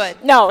 This is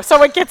good. No,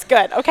 so it gets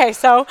good. Okay,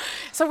 so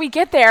we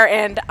get there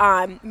and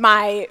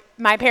my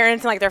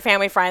parents and like their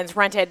family friends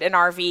rented an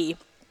RV.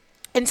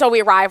 And so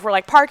we arrive, we're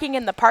like parking,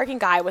 and the parking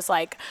guy was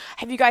like,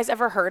 have you guys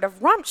ever heard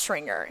of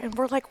Rumpschwinger? And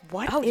we're like,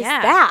 what is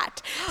yeah. that?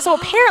 So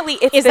apparently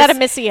it's Is this, that a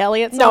Missy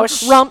Elliott No,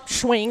 song? Rump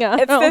Schwinger.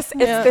 it's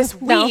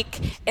this No.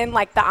 week in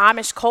like the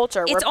Amish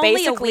culture where It's only a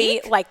basically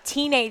week? like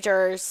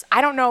teenagers, I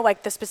don't know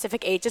like the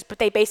specific ages, but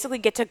they basically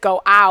get to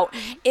go out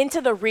into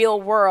the real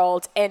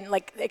world and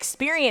like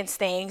experience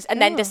things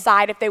and then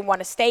decide if they want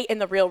to stay in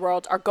the real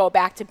world or go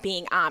back to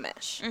being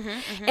Amish.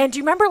 And do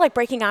you remember like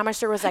Breaking Amish?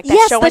 There was like that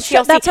Yes, show the on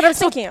show- TLC. that's what I was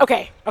So- thinking of.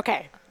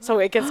 Okay. So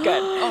it gets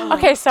good.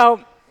 Okay, so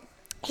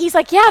he's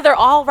like, yeah, they're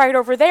all right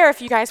over there.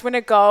 If you guys want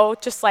to go,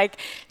 just like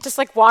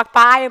walk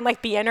by and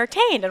like be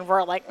entertained. And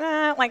we're like,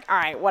 all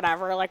right,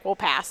 whatever. Like we'll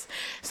pass.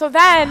 So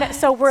then,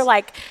 so we're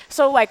like,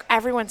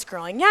 everyone's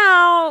grilling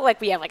out.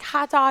 Like we have like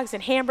hot dogs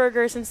and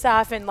hamburgers and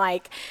stuff. And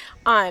like,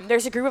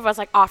 there's a group of us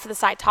like off to the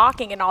side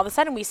talking, and all of a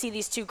sudden we see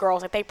these two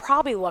girls, like they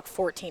probably look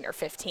 14 or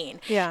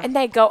 15. Yeah. And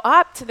they go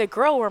up to the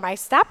grill where my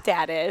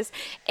stepdad is,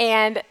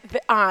 and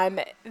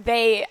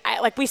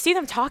we see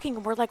them talking,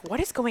 and we're like, what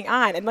is going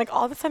on? And like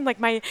all of a sudden, like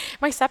my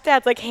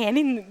stepdad's like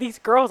handing these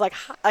girls like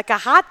a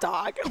hot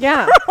dog.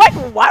 Yeah. We're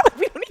like, what? Like,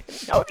 we don't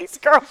even know these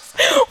girls.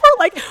 We're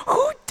like,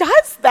 who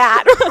does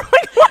that? We're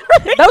like, what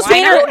are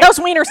they doing? Those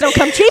wieners don't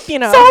come cheap, you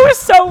know. So it was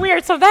so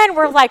weird. So then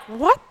we're like,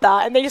 what the?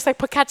 And they just like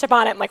put ketchup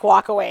on it and like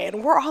walk away.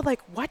 And we're all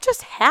like, what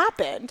just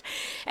happened?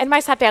 And my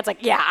stepdad's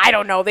like, yeah, I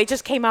don't know. They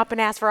just came up and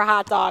asked for a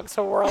hot dog.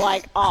 So we're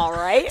like, all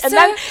right. And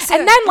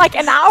then like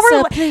an hour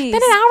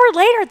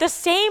later,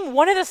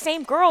 one of the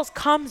same girls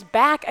comes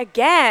back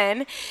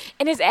again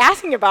and is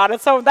asking about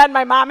it. So then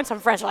my mom and some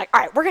friends are like,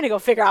 all right, we're going to go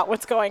figure out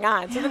what's going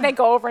on. So then they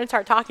go over and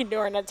start talking to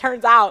her. And it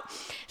turns out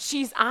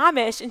she's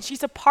Amish and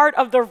she's a part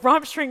of the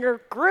Rumspringa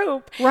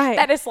group. Right.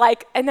 That is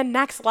like in the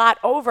next lot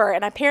over.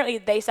 And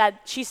apparently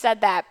she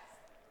said that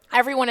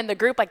everyone in the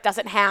group like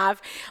doesn't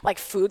have like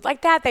food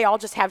like that. They all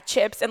just have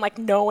chips and like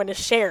no one is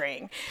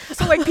sharing.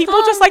 So like people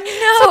just like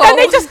so then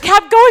they just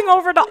kept going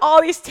over to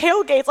all these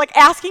tailgates like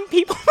asking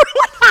people for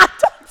like hot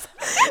dogs.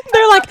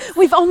 They're like,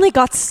 we've only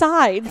got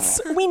sides.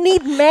 We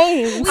need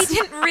mains. We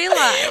didn't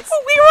realize.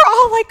 We were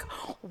all like,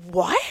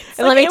 what?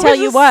 And Like, let me tell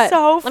you what.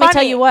 So let me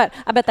tell you what.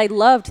 I bet they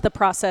loved the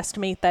processed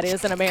meat that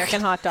is an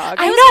American hot dog.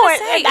 I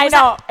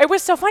know. It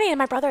was so funny. And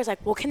my brother was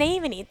like, well, can they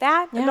even eat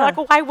that? And they're like,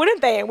 well, why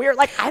wouldn't they? And we were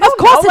like, I don't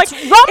know. Of course,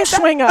 it's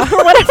Rumschwinger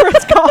or whatever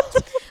it's called.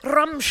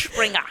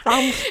 Rumspringa.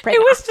 It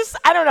was just,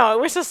 I don't know.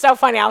 It was just so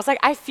funny. I was like,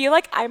 I feel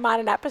like I'm on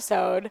an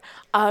episode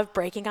of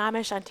Breaking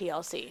Amish on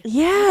TLC.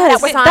 Yes.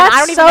 That was on, that's I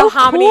don't even so know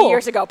how many cool.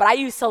 years ago, but I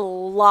used to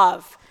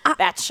love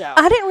that show.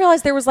 I didn't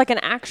realize there was like an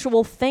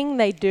actual thing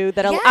they do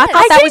that. Yes. I thought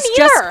I that was didn't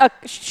just either.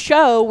 a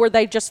show where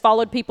they just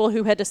followed people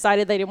who had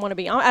decided they didn't want to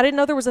be on. I didn't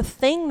know there was a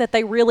thing that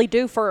they really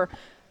do for,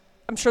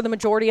 I'm sure, the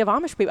majority of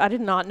Amish people. I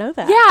did not know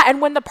that. Yeah,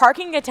 and when the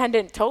parking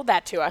attendant told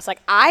that to us, like,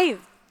 I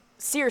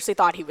seriously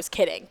thought he was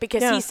kidding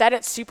because he said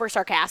it super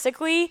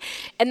sarcastically,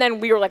 and then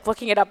we were like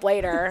looking it up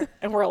later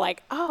and we're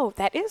like, oh,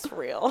 that is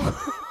real.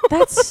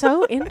 That's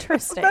so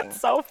interesting.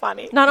 That's so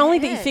funny. Not only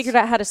that you figured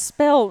out how to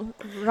spell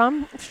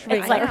Rumschwinger.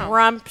 It's like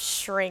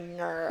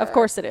Rumspringa. Of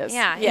course it is.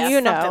 Yeah,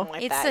 you know. something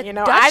like It's that. a You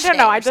know, Dutch I don't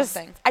know. name or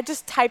something. I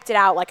just typed it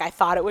out like I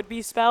thought it would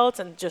be spelled,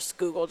 and just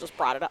Google just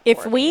brought it up. If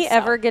for we me, so.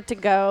 ever get to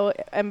go,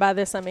 and by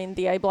this I mean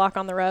the A block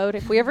on the road,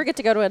 if we ever get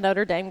to go to a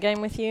Notre Dame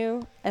game with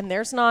you, and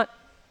there's not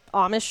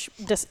Amish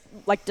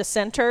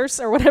dissenters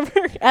or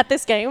whatever at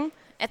this game,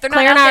 If they're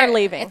Claire not and out I there, are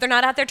leaving. If they're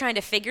not out there trying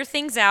to figure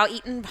things out,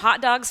 eating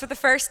hot dogs for the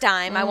first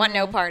time, I want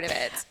no part of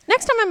it.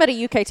 Next time I'm at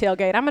a UK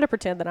tailgate, I'm going to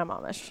pretend that I'm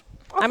Amish.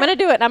 I'm going to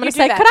do it. And I'm going You to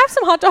do say, that. could I have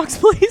some hot dogs,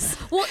 please?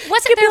 Well, You'd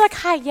wasn't be there like,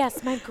 hi,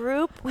 yes, my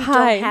group, we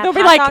Hi. don't have They'll be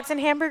hot like- dogs and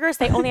hamburgers.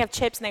 They only have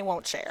chips and they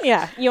won't share.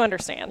 Yeah, you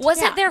understand.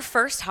 was Yeah. it their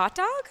first hot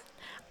dog?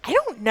 I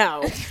don't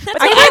know. I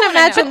can't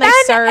imagine they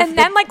serve. And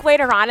then like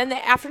later on in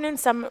the afternoon,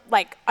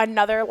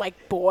 another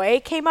boy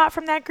came out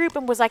from that group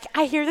and was like,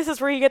 I hear this is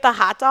where you get the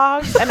hot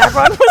dogs. And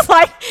everyone was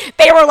like,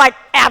 they were like,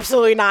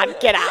 absolutely not,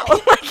 get out.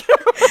 Like,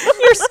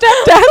 your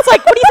stepdad's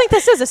like, what do you think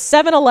this is, a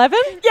 7-Eleven?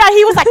 yeah,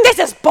 he was like, this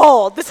is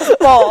bold. This is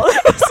bold.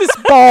 This is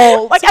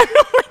bold. Like, I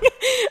don't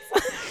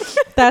know.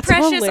 That's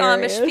Precious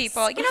hilarious. Amish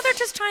people. You know, they're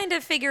just trying to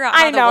figure out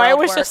how I the know, world it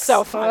was works. just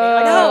so funny.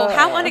 No,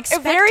 how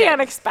unexpected. Very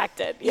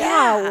unexpected.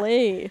 Yeah.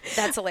 Golly.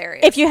 That's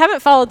hilarious. If you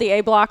haven't followed the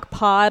A Block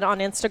Pod on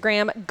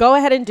Instagram, go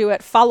ahead and do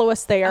it. Follow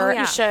us there. Oh,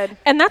 yeah. You should.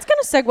 And that's going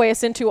to segue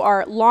us into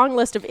our long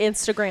list of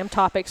Instagram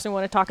topics we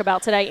want to talk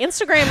about today.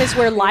 Instagram is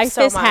where life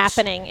so is much.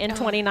 happening in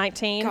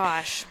 2019.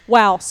 gosh.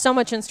 Wow, so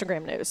much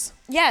Instagram news.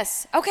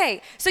 Yes.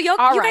 Okay. So you All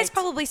guys right.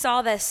 probably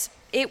saw this.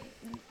 It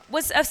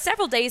was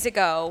several days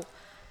ago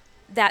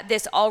that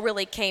this all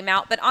really came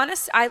out. But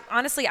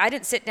honestly, I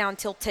didn't sit down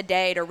till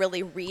today to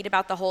really read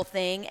about the whole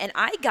thing, and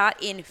I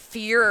got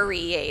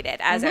infuriated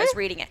as I was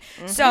reading it.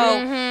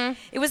 So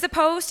it was a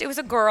post. It was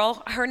a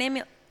girl. Her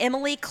name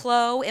Emily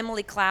Clow.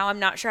 I'm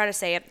not sure how to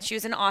say it. She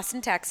was in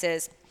Austin,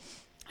 Texas.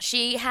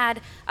 She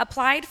had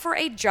applied for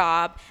a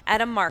job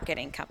at a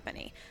marketing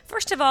company.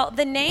 First of all,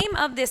 the name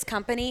of this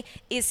company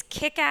is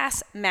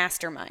Kick-Ass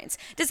Masterminds.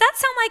 Does that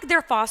sound like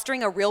they're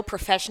fostering a real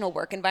professional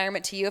work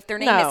environment to you if their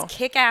name No. is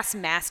Kick-Ass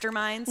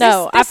Masterminds?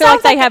 No, I this feel like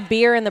sounds they like have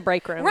beer in the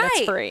break room. Right.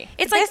 That's free.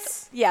 It's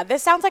like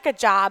This sounds like a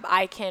job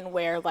I can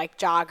wear like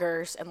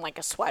joggers and like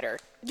a sweater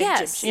and gym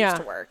Yes. shoes Yeah.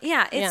 to work.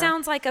 yeah, it Yeah.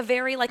 sounds like a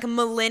very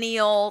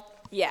millennial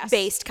Yes.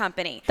 based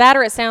company. That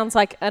or it sounds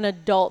like an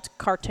adult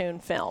cartoon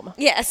film.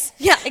 Yes.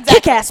 Yeah, exactly.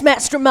 Kick-Ass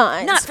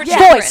Masterminds. Not for voiced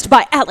children.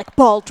 by Alec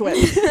Baldwin.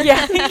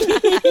 Yeah. Yeah.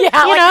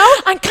 You know?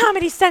 on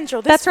Comedy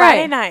Central this That's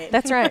Friday right. night.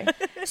 That's right.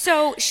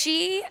 So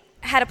she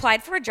had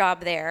applied for a job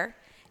there,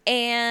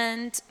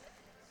 and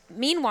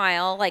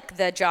meanwhile, like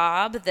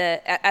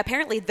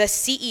apparently the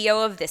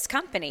CEO of this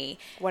company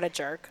What a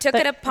jerk. took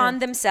it upon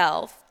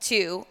themselves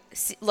to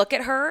look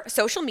at her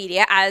social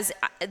media, as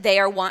they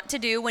are wont to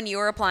do when you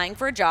are applying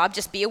for a job.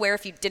 Just be aware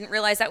if you didn't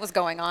realize that was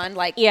going on.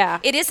 Like,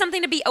 it is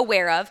something to be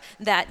aware of,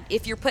 that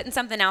if you're putting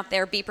something out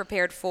there, be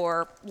prepared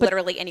for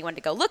literally anyone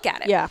to go look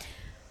at it. Yeah.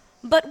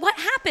 But what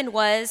happened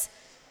was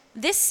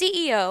this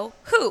CEO,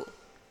 who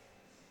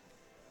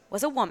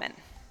was a woman.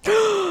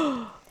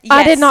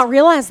 I did not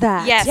realize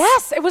that.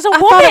 Yes. It was a I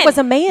woman. thought it was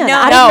a man. No,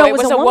 I didn't know it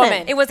was a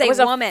woman. It was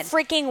a woman.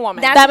 Freaking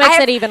woman. That makes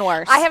it even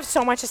worse. I have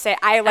so much to say.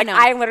 I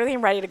know. literally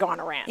am ready to go on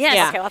a rant. Yes.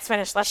 Yeah. Okay, let's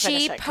finish. Let's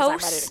finish She it 'cause I'm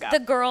ready posts to go. the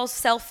girl's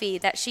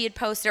selfie that she had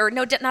posted, or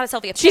no, not a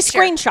selfie, a She picture.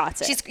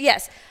 screenshots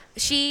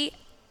it.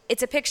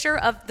 It's a picture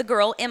of the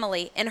girl,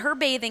 Emily, in her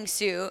bathing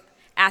suit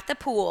at the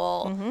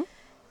pool. Mm-hmm.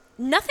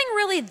 Nothing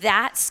really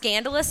that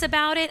scandalous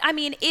about it. I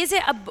mean, is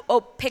it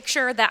a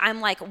picture that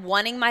I'm like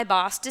wanting my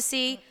boss to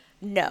see?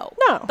 No.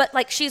 But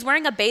like, she's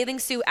wearing a bathing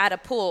suit at a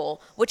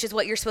pool, which is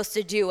what you're supposed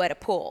to do at a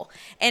pool.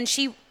 And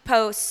she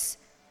posts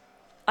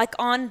like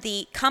on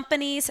the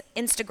company's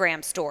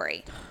Instagram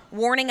story,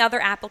 warning other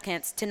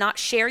applicants to not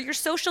share your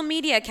social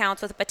media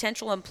accounts with a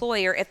potential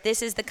employer if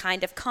this is the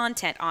kind of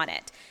content on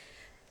it.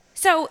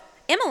 So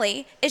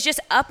Emily is just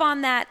up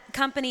on that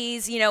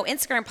company's,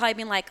 Instagram, probably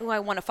being like, oh, I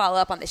want to follow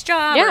up on this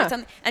job or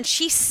something. And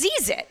she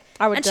sees it.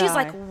 And she's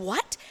like,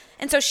 what?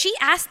 And so she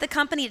asked the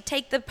company to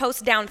take the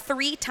post down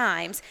 3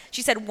 times.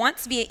 She said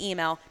once via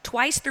email,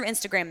 twice through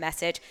Instagram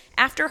message.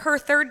 After her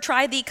third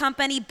try, the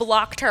company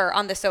blocked her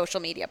on the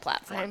social media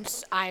platform.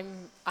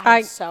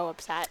 I'm so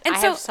upset. I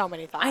have so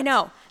many thoughts. I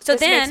know. So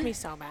this then, makes me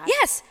so mad.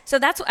 Yes. So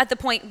that's at the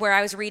point where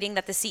I was reading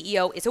that the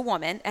CEO is a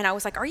woman, and I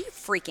was like, are you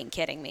freaking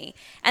kidding me?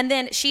 And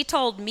then she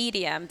told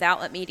Medium, the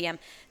outlet Medium,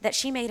 that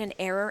she made an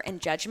error in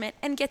judgment.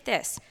 And get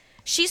this,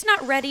 she's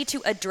not ready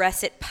to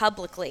address it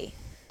publicly.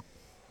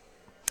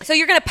 So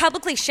you're going to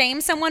publicly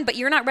shame someone, but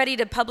you're not ready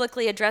to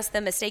publicly address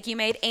the mistake you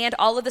made, and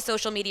all of the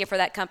social media for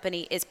that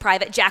company is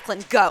private.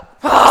 Jacqueline, go.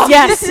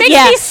 This makes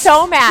me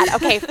so mad.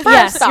 Okay,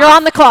 first off, you're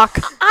on the clock.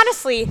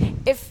 Honestly,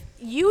 if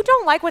you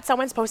don't like what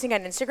someone's posting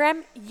on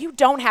Instagram, you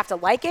don't have to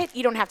like it.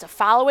 You don't have to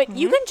follow it.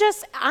 You can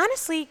just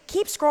honestly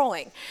keep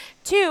scrolling.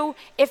 2,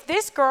 if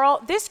this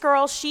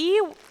girl,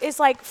 she is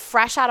like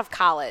fresh out of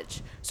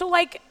college. So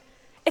like,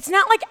 it's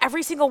not like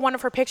every single one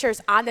of her pictures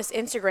on this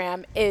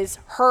Instagram is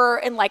her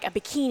in like a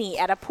bikini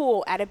at a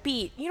pool at a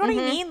beach. You know what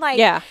I mean? Like,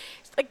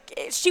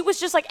 like she was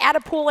just like at a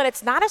pool, and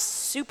it's not a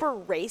super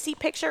racy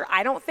picture.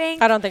 I don't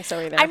think. I don't think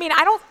so either. I mean,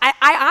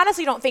 I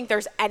honestly don't think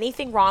there's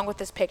anything wrong with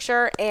this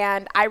picture,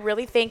 and I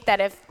really think that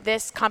if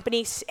this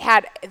company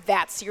had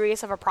that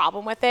serious of a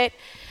problem with it,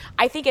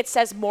 I think it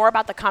says more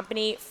about the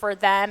company for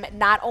them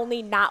not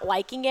only not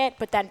liking it,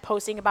 but then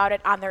posting about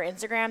it on their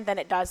Instagram than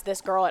it does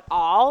this girl at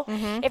all.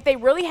 If they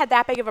really had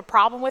that big of a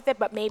problem with it,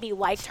 but maybe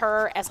liked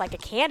her as like a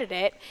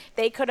candidate,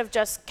 they could have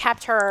just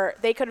kept her.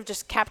 They could have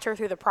just kept her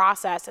through the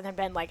process and then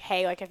been like,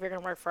 hey, like if you're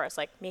gonna work for us,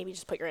 like maybe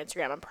just put your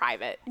Instagram on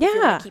private. If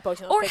you're gonna keep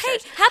posting those Or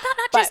pictures. hey, how about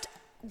not just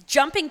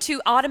jumping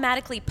to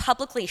automatically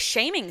publicly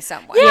shaming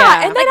someone?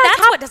 Yeah, and then like, on that's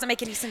top- what doesn't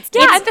make any sense.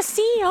 Yeah, and the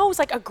CEO is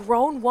like a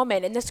grown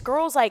woman, and this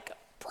girl's like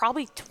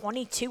probably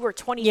 22 or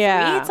 23.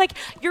 It's like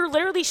you're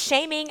literally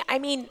shaming. I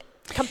mean,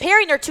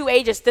 comparing their 2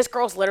 ages, this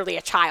girl's literally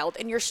a child,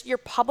 and you're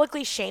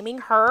publicly shaming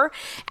her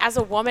as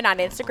a woman on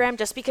Instagram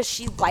just because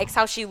she likes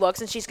how she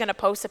looks and she's going to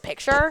post a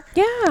picture.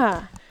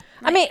 Yeah.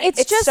 I mean,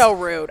 it's just so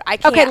rude. I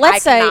can't. Okay,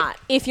 let's say cannot.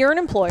 if you're an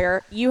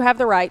employer, you have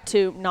the right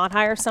to not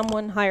hire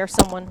someone,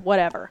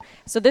 whatever.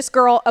 So this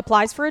girl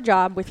applies for a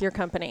job with your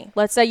company.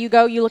 Let's say you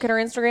look at her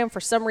Instagram, for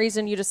some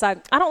reason you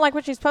decide, I don't like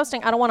what she's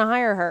posting, I don't want to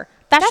hire her.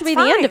 That should be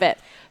the end of it.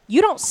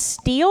 You don't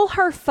steal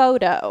her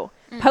photo,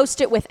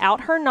 post it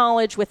without her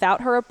knowledge,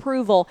 without her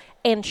approval,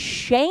 and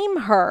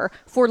shame her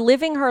for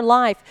living her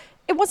life.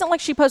 It wasn't like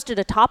she posted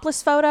a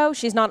topless photo.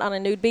 She's not on a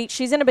nude beach.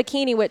 She's in a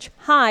bikini, which,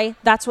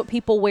 that's what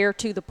people wear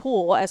to the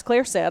pool, as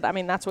Claire said. I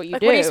mean, that's what you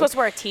do. What, are you supposed to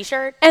wear a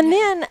T-shirt? And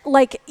then,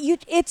 like,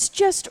 it's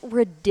just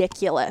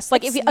ridiculous.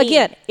 Like,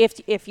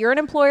 if you're an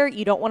employer,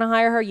 you don't want to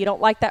hire her, you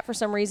don't like that for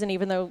some reason,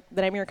 even though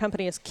the name of your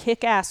company is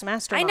Kick-Ass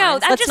Masterminds. I know.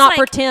 Let's not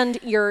pretend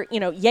you're,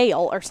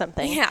 Yale or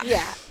something.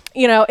 Yeah.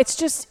 It's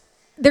just,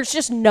 there's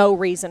just no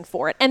reason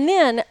for it. And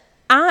then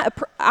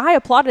I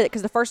applauded it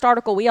because the first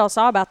article we all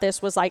saw about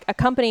this was like a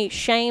company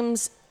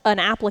shames an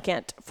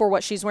applicant for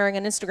what she's wearing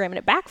on Instagram, and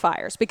it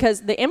backfires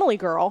because the Emily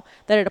girl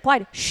that had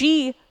applied,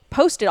 she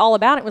posted all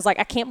about it, was like,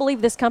 I can't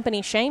believe this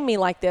company shamed me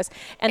like this.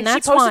 And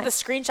that's she posted why the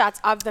screenshots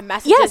of the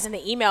messages and the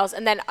emails,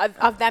 and then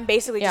of them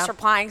basically just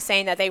replying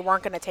saying that they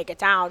weren't going to take it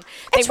down.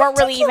 They weren't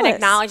really even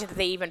acknowledging that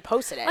they even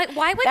posted it. Like,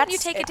 why wouldn't you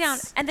take it down?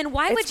 And then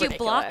why would you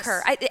block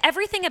her?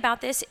 Everything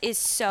about this is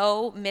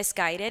so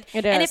misguided.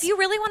 It And is. if you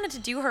really wanted to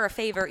do her a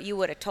favor, you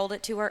would have told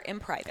it to her in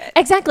private.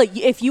 Exactly.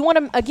 If you want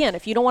to, again,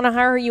 if you don't want to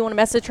hire her, you want to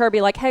message her, be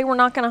like, hey, we're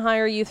not going to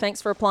hire you.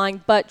 Thanks for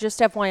applying. But just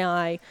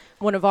FYI,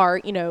 one of our,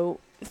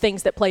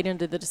 things that played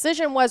into the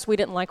decision was we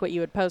didn't like what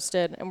you had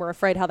posted and we're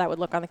afraid how that would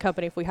look on the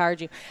company if we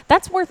hired you.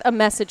 That's worth a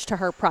message to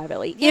her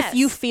privately if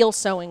you feel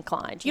so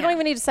inclined. You don't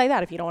even need to say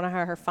that if you don't want to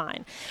hire her,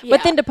 fine. Yeah.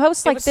 But then to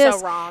post like was this,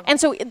 so wrong. and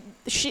so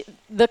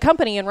the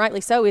company, and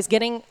rightly so, is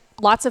getting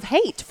lots of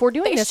hate for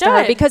doing They this to her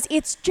should. because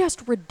it's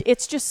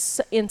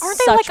just in Aren't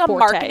they such like a poor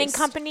marketing taste.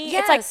 company?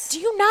 Yes. It's like, do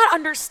you not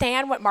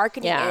understand what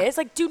marketing Yeah. is?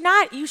 Like,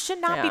 you should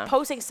not be Yeah.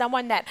 posting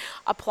someone that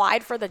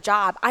applied for the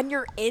job on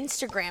your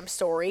Instagram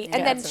story and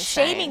Yeah, then it's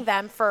shaming insane.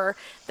 them for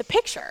the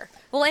picture.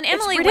 Well, and It's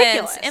Emily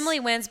ridiculous. wins. Emily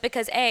wins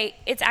because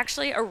it's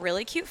actually a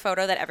really cute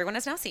photo that everyone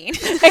has now seen.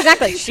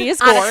 Exactly. She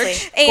is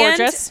Honestly.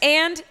 gorgeous.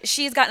 And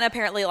she's gotten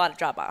apparently a lot of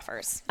job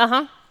offers.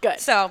 Uh-huh. Good.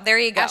 So there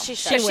you go. As she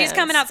So should. she's wins.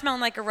 coming out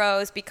smelling like a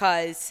rose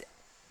because,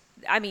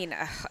 I mean,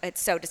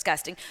 it's so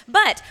disgusting.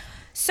 But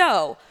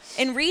so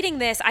in reading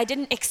this, I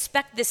didn't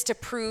expect this to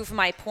prove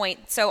my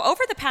point. So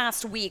over the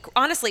past week,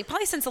 honestly,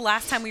 probably since the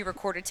last time we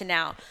recorded to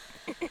now,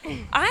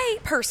 I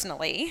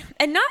personally,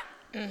 and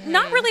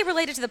not really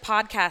related to the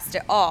podcast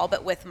at all,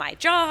 but with my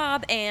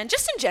job and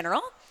just in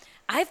general,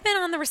 I've been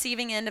on the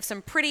receiving end of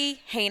some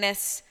pretty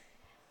heinous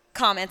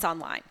comments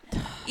online.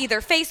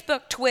 Either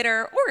Facebook,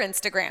 Twitter, or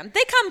Instagram.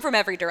 They come from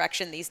every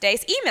direction these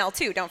days. Email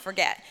too, don't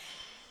forget.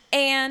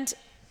 And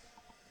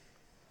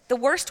the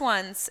worst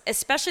ones,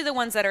 especially the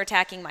ones that are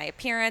attacking my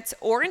appearance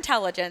or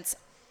intelligence,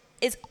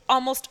 is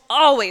almost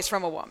always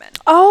from a woman.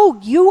 Oh,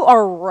 you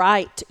are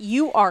right.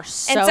 You are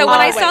so And so when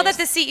I right. saw that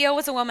the CEO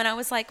was a woman, I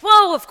was like,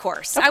 well, of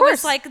course. Of I course.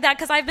 was like that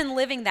because I've been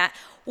living that.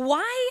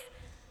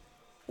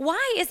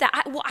 Why is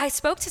that? I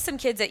spoke to some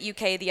kids at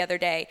UK the other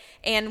day,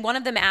 and one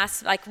of them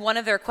asked, like, one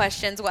of their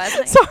questions was,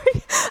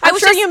 Sorry. I'm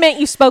was sure just- you meant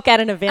you spoke at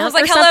an event. I was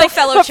like, or "Hello, something,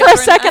 fellow but children."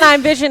 for a second, I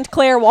envisioned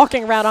Claire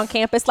walking around on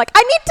campus like,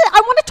 I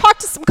want to talk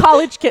to some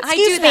college kids. I do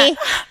Excuse that. me.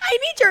 I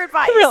need your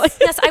advice. Really?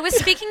 yes, I was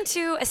speaking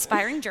to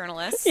aspiring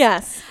journalists.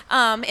 Yes.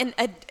 In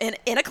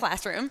a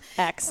classroom.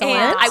 Excellent.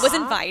 And I was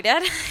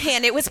invited,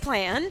 and it was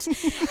planned,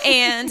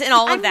 and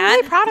all of I'm that.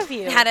 really proud of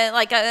you. Had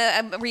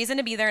a reason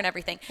to be there and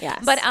everything.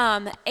 Yes. But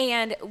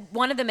and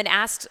one of them had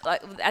asked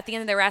at the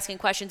end they were asking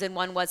questions, and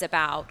one was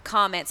about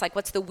comments, like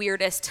what's the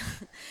weirdest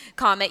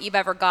comment you've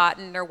ever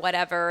gotten or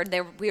whatever. And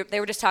they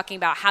were just talking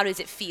about how does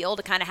it feel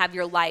to kind of have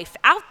your life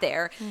out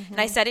there. And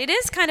I said it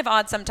is kind of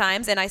odd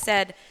sometimes. And I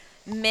said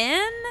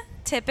men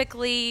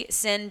typically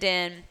send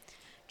in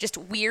just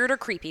weird or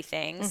creepy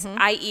things,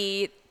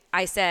 i.e.,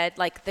 I said,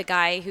 like the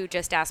guy who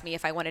just asked me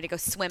if I wanted to go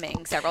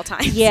swimming several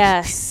times.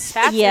 Yes.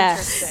 That's yes.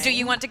 interesting. Do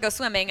you want to go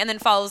swimming? And then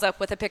follows up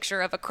with a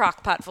picture of a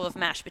crock pot full of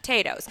mashed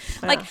potatoes.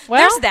 Like, Well,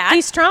 there's that.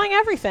 He's trying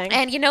everything.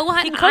 And you know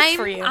what? He cooks I'm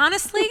for you.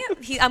 honestly,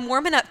 I'm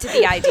warming up to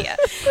the idea.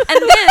 And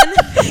then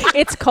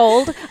It's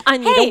cold. I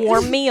need Hey, a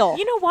warm meal.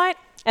 You know what?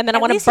 And then I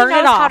At wanna least he burn it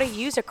knows how off. to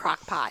use a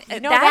crock pot.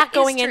 You know That that is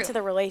going true. into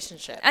the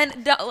relationship.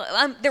 and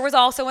there was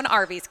also an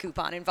Arby's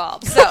coupon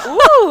involved. So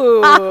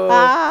Ooh.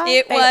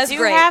 it They was do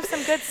great. have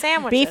some good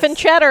sandwiches. Beef and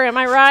cheddar, am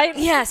I right?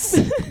 Yes,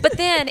 but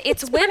then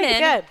it's women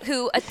good.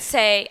 who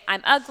say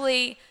I'm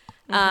ugly,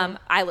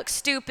 I look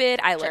stupid,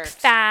 I look Jerks.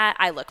 fat,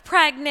 I look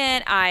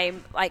pregnant, I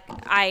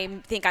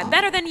think I'm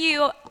better than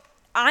you.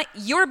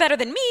 You're better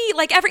than me.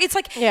 Like it's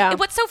like Yeah.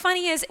 what's so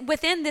funny is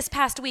within this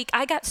past week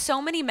I got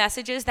so many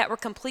messages that were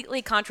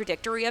completely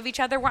contradictory of each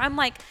other where I'm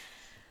like,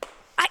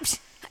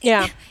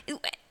 Yeah.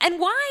 And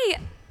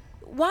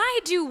why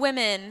do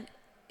women?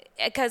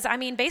 Because I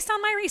mean, based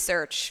on my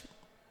research,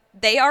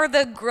 they are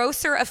the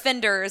grosser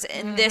offenders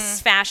in this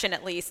fashion,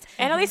 at least.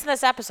 And at least in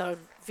this episode,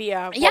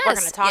 via what Yes, we're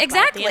going to talk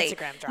exactly. about, the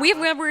Instagram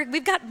drama.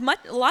 We've got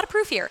a lot of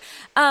proof here.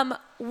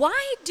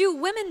 Why do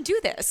women do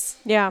this?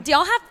 Yeah. Do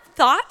y'all have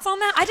thoughts on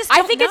that? I just I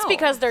don't think it's know.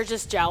 because they're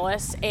just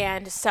jealous,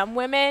 and some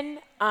women,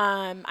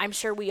 I'm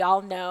sure we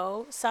all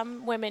know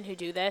some women who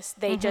do this.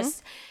 They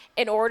just,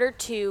 in order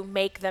to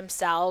make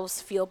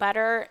themselves feel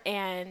better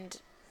and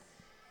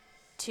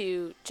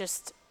to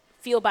just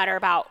feel better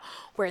about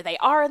where they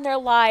are in their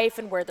life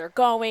and where they're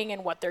going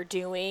and what they're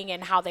doing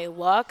and how they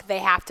look, they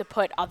have to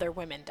put other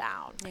women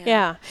down.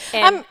 Yeah.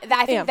 And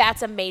I think yeah.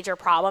 that's a major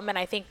problem, and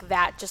I think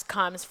that just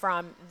comes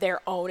from their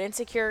own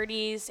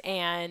insecurities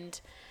and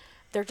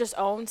their just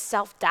own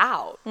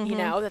self-doubt, you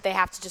know, that they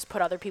have to just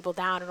put other people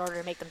down in order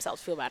to make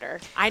themselves feel better.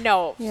 I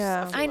know.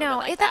 Yeah. a few I women know.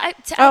 like It- that.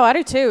 Oh, I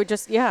do too.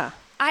 Just, yeah.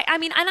 I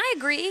mean, and I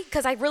agree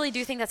because I really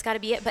do think that's got to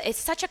be it. But it's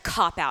such a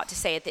cop out to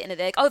say at the end of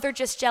the day, oh, they're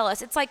just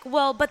jealous. It's like,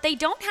 well, but they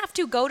don't have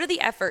to go to the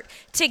effort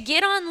to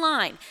get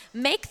online,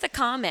 make the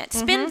comment,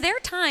 spend their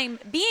time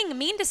being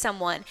mean to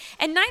someone.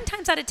 And 9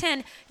 times out of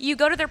 10, you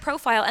go to their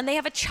profile and they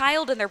have a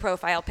child in their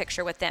profile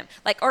picture with them,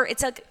 like, or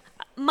it's a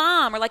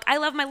mom, or like I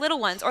love my little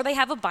ones, or they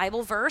have a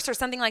Bible verse or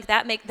something like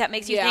that. That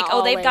makes you Yeah, think,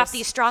 oh, they've got always.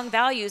 these strong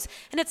values.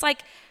 And it's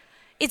like,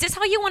 is this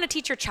how you want to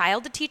teach your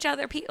child to teach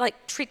other people? Like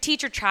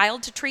teach your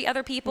child to treat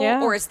other people,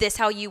 Yeah. or is this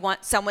how you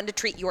want someone to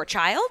treat your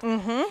child?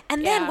 Mm-hmm.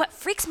 And then Yeah. what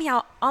freaks me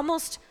out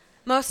almost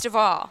most of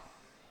all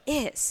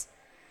is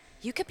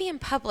you could be in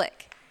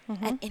public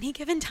at any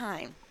given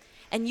time,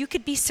 and you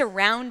could be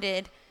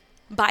surrounded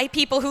by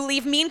people who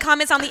leave mean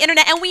comments on the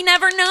internet, and we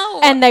never know.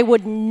 And they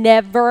would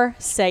never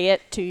say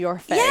it to your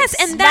face. Yes,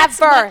 and that's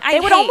Never. what I They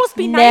would hate. almost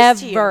be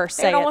nice to you. Never They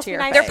say would it almost to be your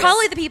nice face. They're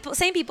probably the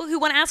same people who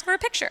want to ask for a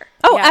picture.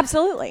 Oh, Yeah.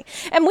 absolutely.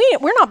 And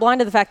we're not blind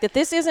to the fact that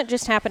this isn't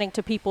just happening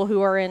to people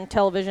who are in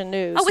television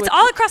news. Oh, it's which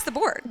all across the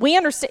board. we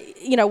understand,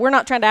 we're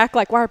not trying to act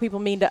like, why are people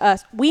mean to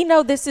us? We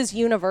know this is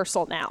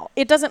universal now.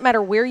 It doesn't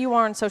matter where you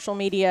are on social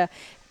media.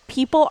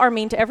 People are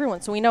mean to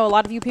everyone. So we know a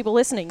lot of you people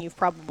listening, you've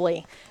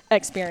probably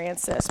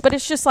experienced this. But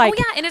it's just like, Oh,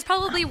 yeah, and it's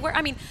probably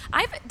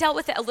I've dealt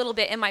with it a little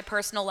bit in my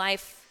personal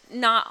life,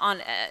 not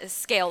on a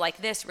scale like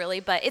this,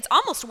 really, but it's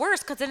almost worse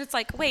because then it's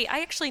like, wait,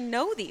 I actually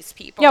know these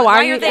people. Yeah, And why are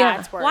are you- they? yeah,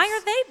 it's worse. Why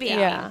are they being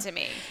Yeah. mean to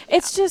me?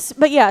 it's just,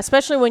 but yeah,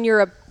 especially when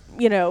you're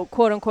a,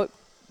 quote unquote,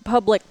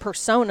 public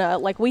persona,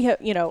 like we have,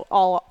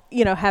 all,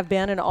 have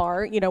been and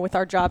are, with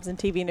our jobs in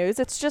TV news.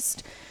 It's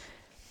just,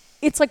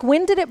 it's like,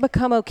 when did it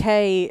become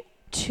okay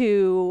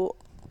to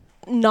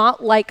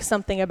not like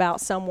something about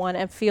someone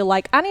and feel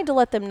like I need to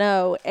let them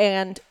know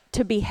and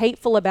to be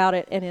hateful about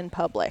it and in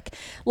public?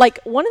 Like,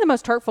 one of the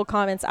most hurtful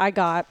comments I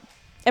got,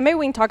 and maybe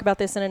we can talk about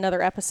this in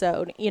another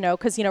episode,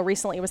 because,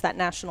 recently it was that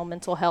National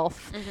Mental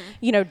Health,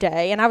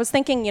 day. And I was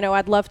thinking,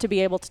 I'd love to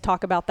be able to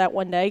talk about that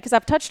one day because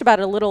I've touched about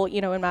it a little,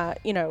 in my,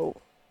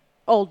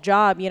 old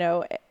job,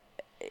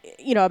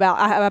 about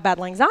I have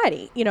battle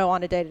anxiety,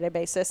 on a day-to-day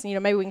basis.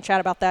 And, maybe we can chat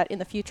about that in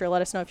the future.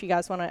 Let us know if you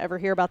guys want to ever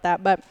hear about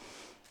that. But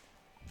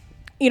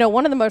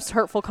one of the most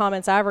hurtful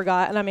comments I ever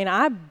got, and I mean,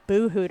 I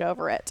boo-hooed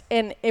over it.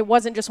 And it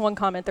wasn't just one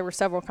comment. There were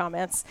several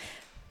comments.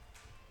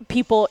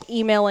 People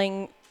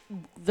emailing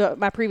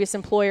my previous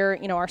employer,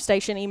 our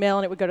station email,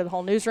 and it would go to the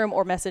whole newsroom,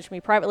 or message me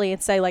privately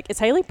and say, like, is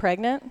Haley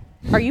pregnant?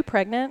 Are you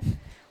pregnant?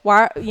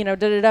 Why,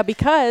 da-da-da.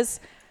 Because,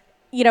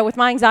 with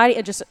my anxiety,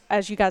 it just,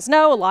 as you guys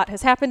know, a lot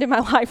has happened in my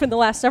life in the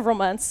last several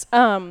months.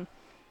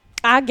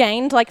 I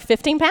gained like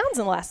 15 pounds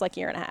in the last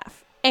year and a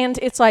half. And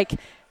it's like,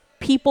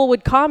 people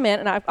would comment,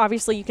 and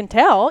obviously you can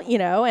tell,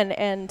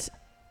 and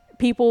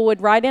people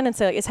would write in and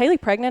say, is Haley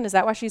pregnant? Is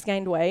that why she's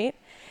gained weight?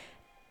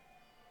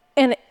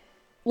 And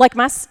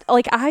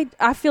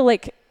I feel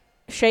like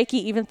shaky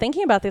even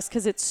thinking about this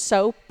because it's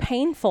so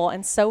painful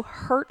and so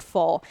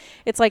hurtful.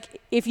 It's like,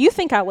 if you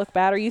think I look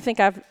bad or you think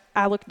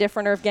I look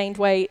different or have gained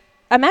weight,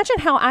 imagine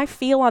how I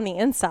feel on the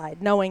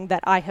inside knowing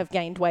that I have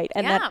gained weight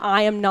and that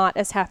I am not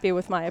as happy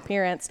with my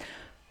appearance.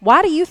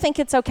 Why do you think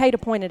it's okay to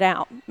point it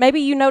out? Maybe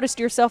you noticed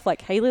yourself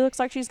like, Haley looks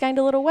like she's gained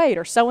a little weight,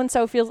 or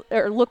so-and-so feels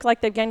or look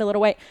like they've gained a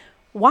little weight.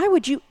 Why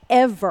would you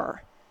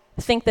ever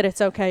think that it's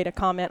okay to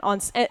comment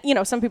on,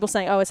 some people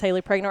saying, oh, is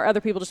Haley pregnant? Or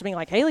other people just being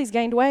like, Haley's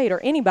gained weight, or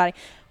anybody.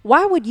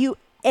 Why would you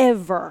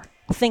ever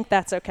think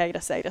that's okay to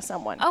say to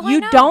someone? Oh, you I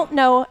know. don't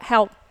know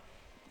how,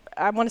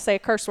 I want to say a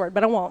curse word,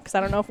 but I won't because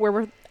I don't know where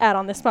we're at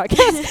on this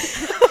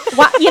podcast.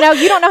 Why, you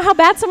don't know how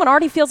bad someone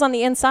already feels on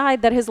the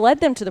inside that has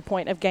led them to the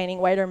point of gaining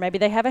weight, or maybe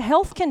they have a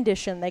health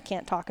condition they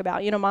can't talk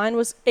about. Mine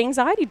was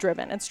anxiety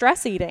driven and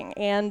stress eating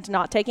and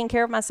not taking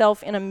care of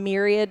myself in a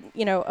myriad,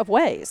 of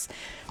ways.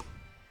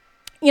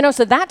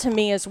 So that to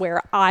me is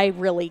where I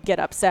really get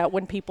upset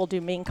when people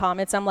do mean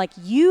comments. I'm like,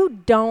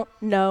 you don't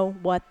know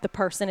what the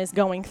person is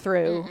going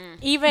through.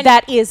 Even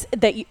That is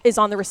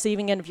on the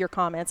receiving end of your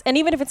comments. And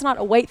even if it's not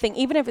a weight thing,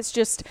 even if it's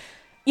just,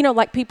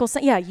 like people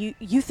say, yeah,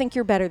 you think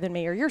you're better than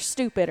me, or you're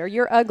stupid, or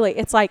you're ugly.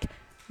 It's like,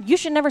 you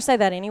should never say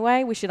that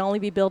anyway. We should only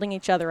be building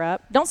each other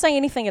up. Don't say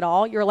anything at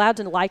all. You're allowed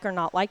to like or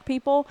not like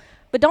people,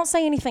 but don't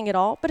say anything at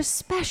all. But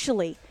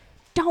especially,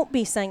 don't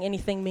be saying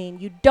anything mean.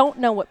 You don't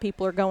know what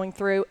people are going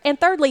through. And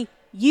thirdly,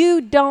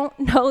 you don't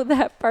know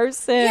that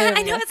person. Yeah,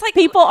 I know. It's like,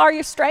 people are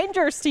your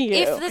strangers to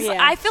you.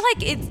 I feel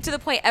like it's to the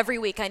point every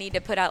week I need to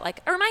put out like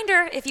a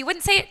reminder: if you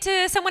wouldn't say it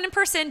to someone in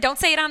person, don't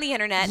say it on the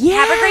internet.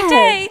 Have a great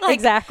day.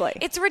 Exactly.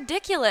 It's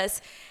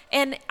ridiculous.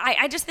 And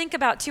I just think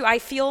about too, I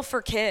feel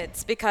for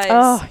kids because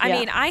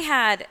I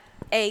had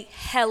a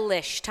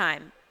hellish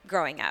time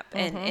growing up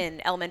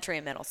in elementary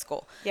and middle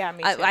school. Yeah,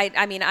 me too.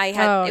 I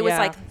had it was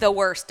like the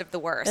worst of the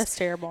worst. That's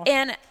terrible.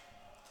 And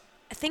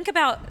think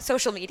about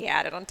social media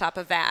added on top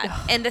of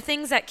that and the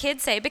things that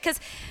kids say, because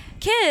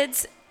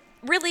kids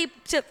really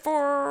to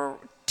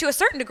a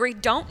certain degree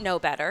don't know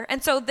better,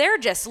 and so they're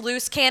just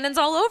loose cannons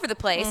all over the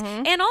place.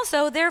 And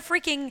also they're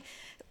freaking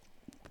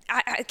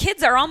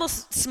kids are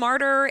almost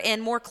smarter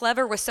and more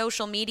clever with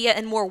social media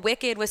and more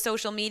wicked with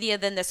social media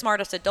than the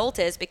smartest adult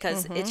is,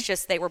 because it's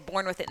just they were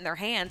born with it in their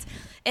hands.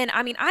 And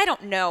I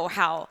don't know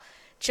how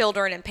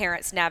children and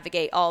parents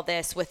navigate all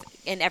this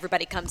and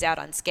everybody comes out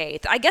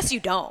unscathed. I guess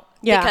you don't.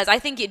 Yeah. Because I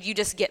think you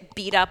just get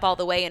beat up all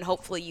the way, and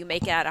hopefully you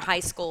make it out of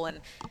high school and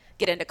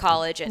get into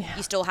college and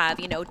you still have,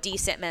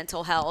 decent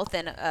mental health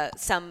and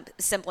some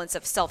semblance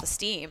of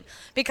self-esteem,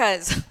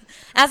 because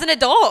as an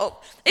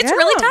adult, it's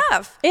really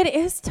tough. It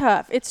is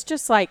tough. It's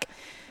just like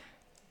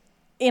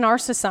in our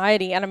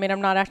society, and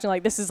I'm not acting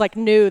like this is like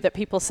new that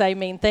people say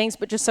mean things,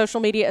 but just social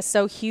media is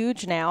so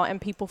huge now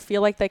and people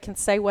feel like they can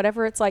say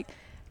whatever. It's like,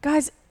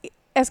 guys,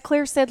 as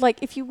Claire said,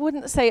 like, if you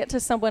wouldn't say it to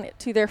someone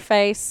to their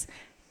face,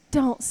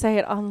 don't say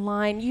it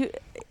online.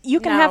 You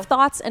can No. have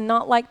thoughts and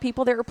not like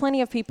people. There are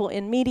plenty of people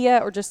in media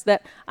or just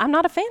that I'm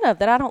not a fan of,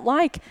 that I don't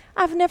like.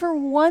 I've never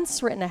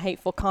once written a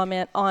hateful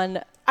comment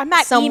on I'm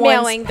not someone's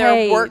emailing their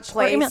page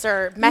workplace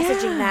or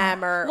messaging Yeah.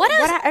 them or What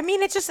is- I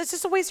mean, it's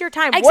just a waste of your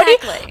time.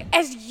 Exactly.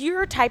 As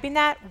you're typing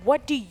that,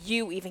 what do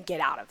you even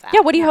get out of that? Yeah,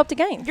 what do you hope to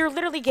gain? You're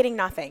literally getting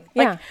nothing.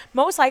 Yeah. Like,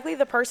 most likely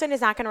the person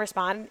is not going to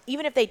respond.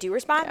 Even if they do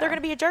respond, they're going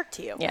to be a jerk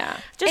to you. Yeah.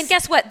 Just And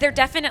guess what? They're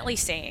definitely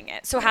saying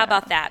it. So how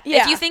about that?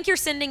 Yeah. If you think you're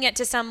sending it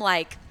to some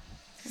like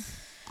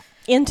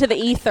Into the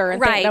ether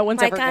and think right, no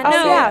one's like ever I going to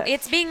know see yeah. it.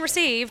 it's being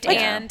received, Like,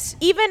 and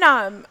even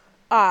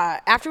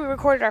after we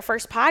recorded our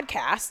first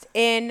podcast,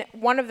 in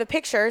one of the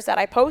pictures that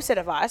I posted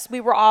of us,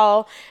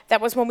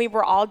 that was when we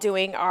were all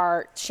doing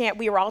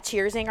we were all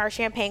cheersing our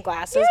champagne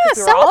glasses Yeah,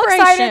 we were all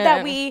excited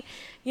that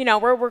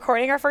celebration. we're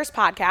recording our first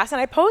podcast, and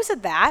I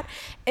posted that,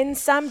 and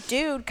some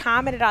dude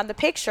commented on the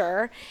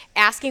picture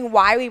asking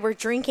why we were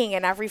drinking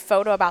in every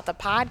photo about the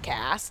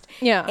podcast.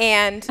 Yeah.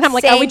 And And I'm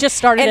like, oh, we just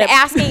started and it.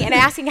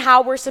 asking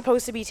how we're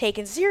supposed to be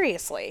taken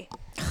seriously.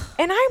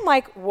 And I'm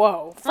like,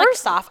 whoa.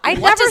 First off, I what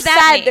never does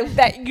that said mean?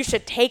 that you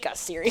should take us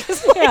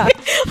seriously. Yeah. I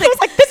was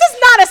like, this is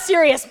not a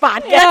serious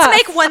podcast. Yeah.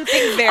 let's make one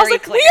thing I was very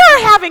like, clear. we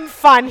are having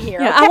fun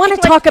here. Yeah, I wanna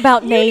talk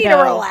about you need to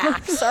NATO.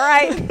 relax, all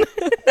right?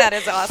 That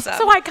is awesome.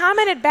 So I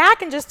commented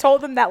back and just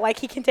told him that like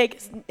he can take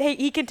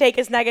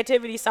his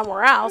negativity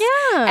somewhere else.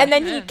 Yeah. And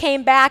then he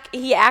came back.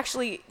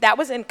 That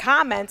was in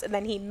comments, and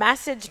then he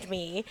messaged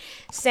me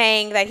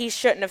saying that he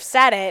shouldn't have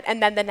said it.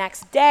 And then the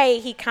next day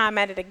he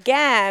commented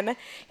again,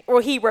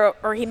 or he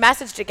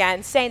messaged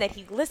again saying that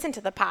he listened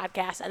to the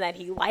podcast and that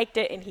he liked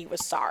it and he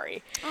was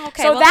sorry.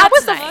 Okay, So well, that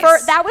was that's the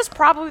nice. that was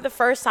probably the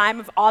first time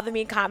of all the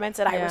mean comments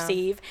that I Yeah.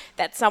 receive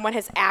that someone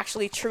has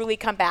actually truly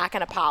come back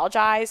and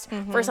apologized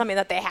for something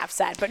that they have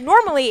said. But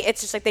normally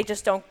it's just like they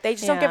just don't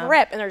give Yeah. a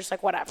rip, and they're just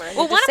like whatever. And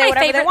Well, they one just of say my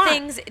whatever they favorite want.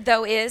 things,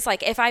 though, is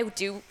like if I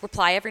do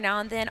reply every now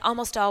and then,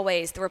 almost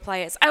always the reply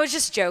is, I was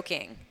just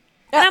joking.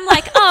 And I'm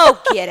like,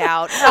 oh, get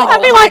out. Oh,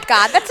 my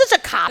God, that's such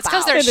a cop It's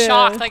because out. they're It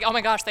shocked. is. Like, oh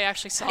my gosh, they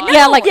actually saw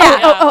Yeah, it. like,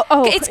 Yeah.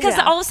 oh. It's because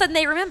yeah. all of a sudden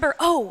they remember,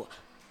 oh,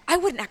 I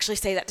wouldn't actually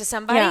say that to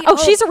somebody. Yeah. Oh,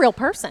 she's a real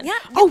person. Yeah.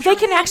 Oh, they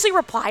can actually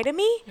reply to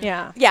me?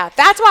 Yeah. Yeah,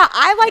 that's why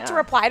I like to Yeah.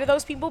 reply to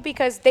those people,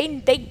 because they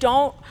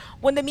don't,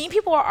 when the mean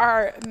people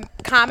are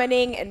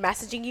commenting and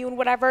messaging you and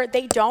whatever,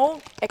 they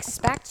don't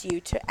expect you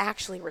to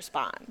actually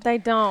respond. They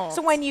don't.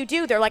 So when you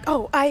do, they're like,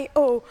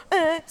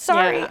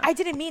 sorry, Yeah. I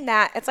didn't mean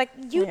that. It's like,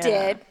 you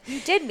did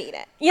mean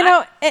it. You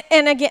know,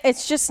 and again,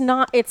 it's just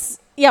not,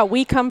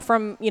 we come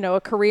from, a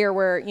career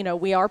where,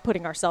 we are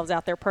putting ourselves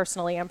out there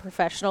personally and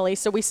professionally.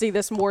 So we see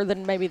this more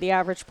than maybe the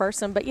average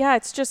person. But yeah,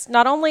 it's just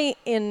not only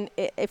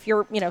if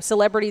you're,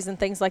 celebrities and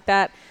things like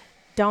that,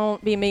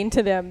 don't be mean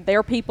to them.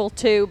 They're people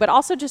too. But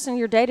also just in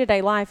your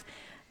day-to-day life,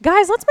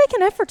 guys, let's make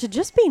an effort to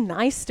just be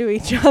nice to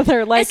each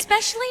other. Like,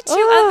 especially to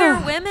ugh.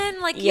 other women.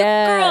 Like, you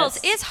girls,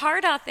 it's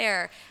hard out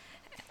there.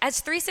 As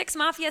 3-6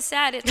 Mafia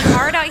said, it's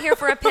hard out here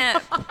for a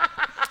pimp.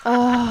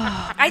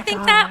 I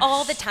think that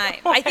all the time.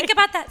 I think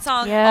about that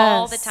song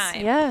all the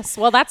time. Yes.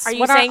 Well, that's Are you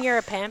what saying you're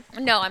a pimp?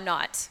 No, I'm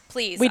not.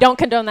 Please. we don't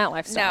condone that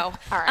lifestyle. No.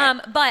 All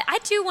right. But I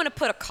do want to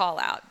put a call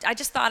out. I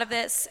just thought of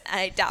this.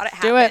 I doubt it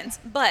Do it. happens.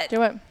 But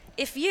Do it.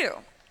 if you,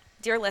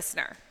 dear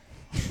listener,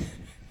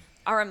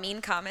 are a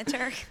mean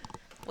commenter,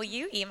 will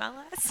you email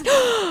us?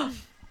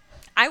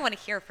 I want to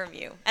hear from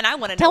you, and I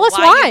want to know Tell us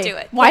why why. you do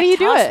it. Why do you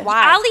do tell us it?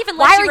 why. I'll even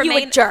Why let you are you a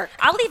remain jerk?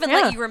 I'll even Yeah.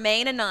 let you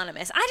remain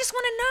anonymous. I just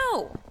want to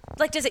know.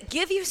 Like, does it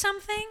give you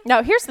something?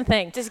 No, here's the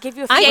thing. Does it give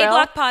you a I- thrill?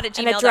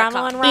 GayBlockPod@gmail.com. An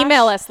adrenaline rush?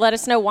 Email us. Let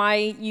us know why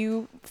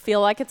you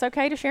feel like it's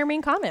okay to share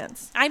mean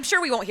comments. I'm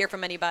sure we won't hear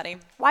from anybody.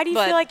 Why do you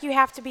but- feel like you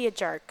have to be a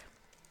jerk?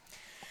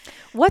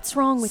 What's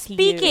wrong with you?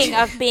 Speaking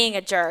of being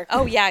a jerk,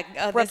 Oh yeah,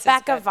 this is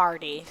Rebecca good.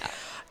 Vardy.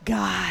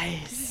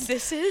 guys.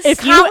 This is.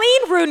 If you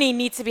Colleen Rooney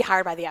needs to be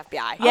hired by the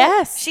FBI.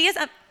 yes. She is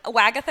a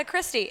Wagatha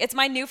Christie. It's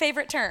my new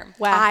favorite term.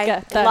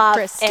 Wagatha love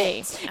Christie.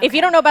 it. If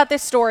you don't know about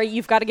this story,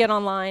 you've got to get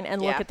online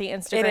and look Yeah. at the It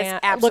is Instagram. Look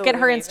at absolutely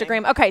her amazing.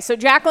 Instagram. Okay, so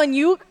Jacqueline,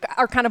 you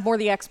are kind of more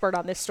the expert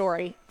on this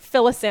story.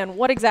 Fill us in.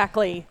 What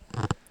exactly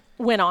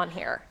went on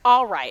here?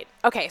 All right.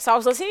 Okay, so I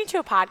was listening to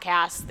a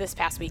podcast this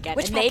past weekend,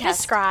 Which and they podcast?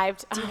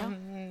 described.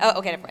 Oh,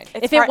 okay, never mind.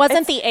 If it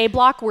wasn't the A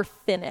block, we're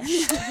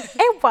finished.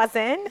 It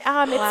wasn't. It's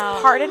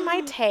Pardon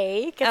My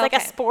Take. It's like a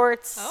Okay.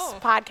 sports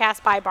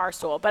podcast by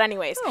Barstool. But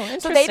anyways, Oh,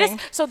 so they interesting.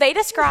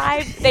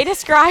 described.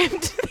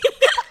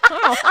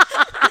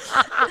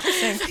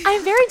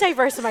 I'm very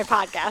diverse in my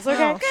podcast.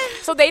 Okay,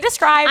 so they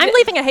described. I'm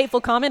leaving a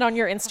hateful comment on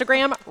your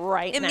Instagram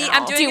right And now. me,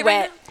 I'm doing Do it.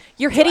 Right it. now.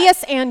 You're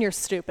hideous and you're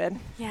stupid.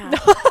 Yeah,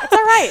 it's all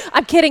right.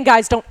 I'm kidding,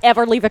 guys. Don't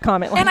ever leave a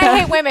comment like And that. I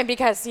hate women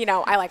because,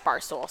 I like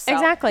Barstool. So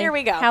Exactly. Here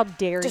we go. How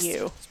dare Just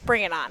you.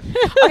 Bring it on.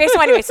 Okay,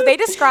 so anyway, so they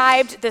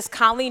described this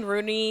Colleen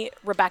Rooney,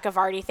 Rebecca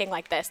Vardy thing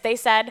like this. They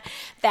said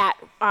that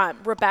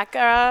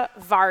Rebecca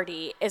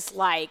Vardy is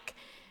like,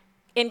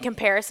 in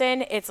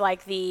comparison, it's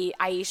like the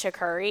Aisha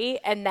Curry.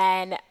 And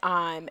then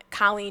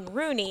Colleen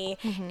Rooney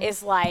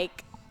is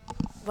like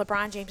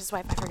LeBron James's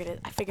wife.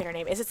 I forget her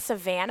name. Is it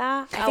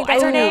Savannah? I Oh, think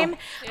that's I her don't know. name.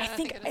 Yeah, I I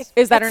think think it is.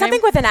 Is that it's her something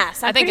name? with an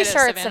S. I'm think pretty it is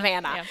sure it's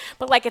Savannah. Savannah. Yeah.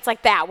 But like it's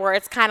like that, where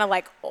it's kind of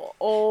like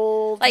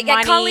old Like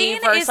money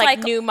Colleen versus is like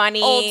like new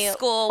money. old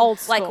school, Old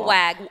like school.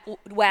 WAG.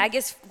 WAG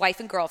is wife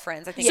and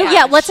girlfriends. I think. So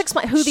Yeah. let's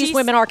explain who these She's-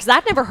 women are because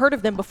I've never heard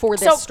of them before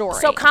this story.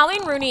 So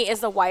Colleen Rooney is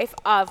the wife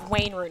of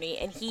Wayne Rooney,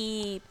 and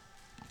he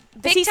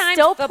does Big he time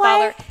still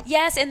footballer. play?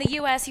 Yes, in the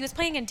U.S. He was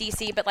playing in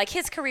D.C., but like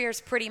his career's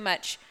pretty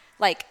much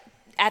like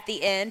at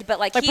the end. But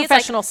like Like he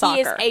professional is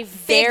like, soccer. He is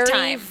a Big very,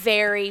 time.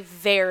 very,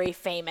 very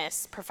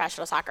famous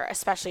professional soccer,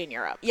 especially in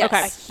Europe. Yes.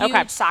 Okay, A huge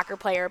okay. soccer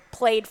player,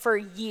 played for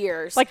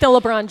years. like the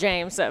LeBron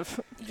James of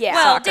yeah.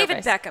 Well, soccer David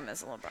base. Beckham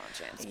is LeBron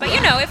James, but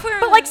you know if we're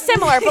but like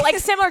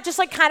similar, just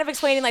like kind of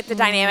explaining like the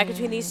dynamic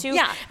between these two.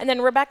 Yeah. And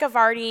then Rebecca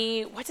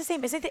Vardy, what's his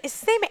name? Is his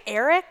name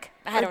Eric?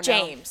 I or don't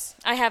James?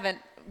 know. I haven't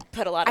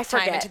put a lot I of time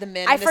forget. into the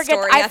men I in this forget.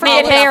 story. I thought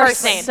forget it his was They're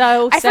first name. so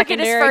I forget his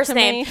secondary first to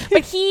name. me.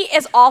 But he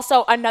is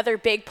also another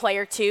big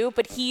player too.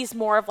 But he's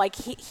more of like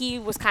he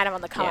was kind of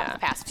on the come up the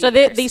past few So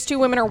years. these two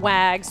women are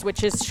WAGs,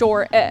 which is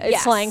short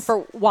Yes. slang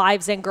for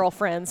wives and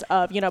girlfriends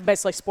of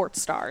basically sports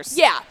stars.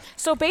 Yeah.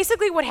 So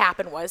basically, what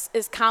happened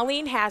is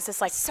Colleen has this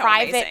like So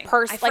private amazing.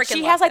 person, I like freaking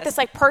she love has like this. this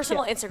like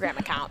personal Instagram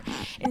account,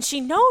 and she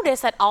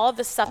noticed that all of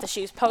the stuff that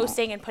she was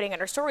posting and putting on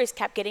her stories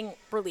kept getting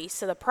released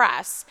to the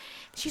press.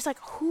 She's like,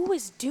 "Who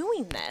is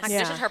doing this?" Like, Yeah.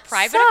 This is her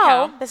private So,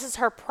 account. this is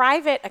her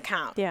private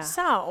account. Yeah.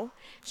 So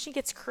she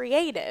gets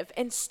creative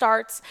and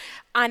starts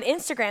on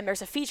Instagram.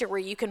 There's a feature where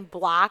you can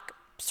block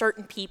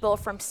certain people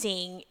from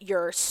seeing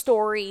your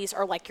stories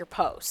or like your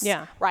posts.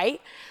 Yeah.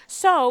 Right?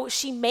 So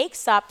she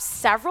makes up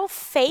several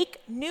fake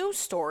news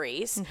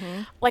stories.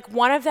 Like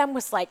one of them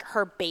was like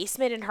her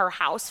basement in her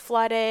house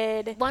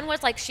flooded. One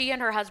was like she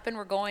and her husband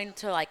were going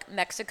to like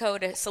Mexico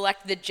to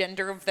select the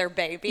gender of their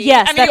baby.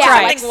 Yes, I mean, that's it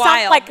was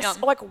right. Like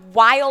something wild. like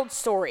wild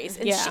stories.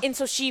 And, Yeah. and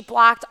so she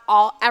blocked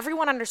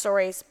everyone under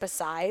stories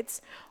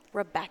besides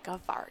Rebecca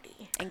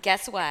Vardy. And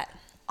guess what?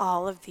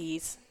 All of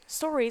these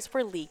stories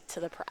were leaked to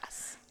the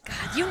press.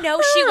 You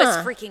know she was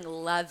freaking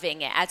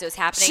loving it as it was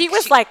happening. She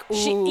was like,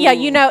 She, ooh.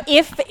 yeah,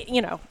 if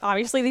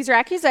obviously these are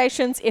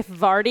accusations. If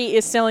Vardy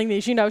is selling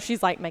these,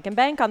 she's like making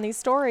bank on these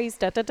stories.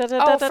 Da, da, da, da,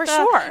 Oh, da, da, for da.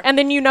 sure. And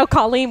then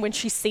Colleen, when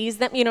she sees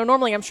them,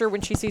 normally I'm sure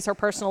when she sees her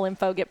personal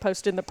info get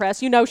posted in the press,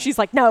 she's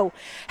like, no,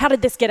 how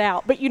did this get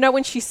out? But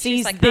when she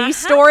sees like, these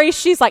stories,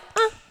 she's like,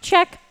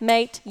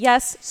 checkmate,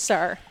 yes,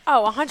 sir.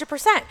 Oh,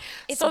 100%.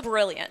 It's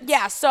brilliant.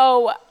 Yeah,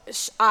 so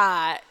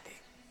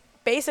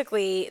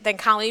basically then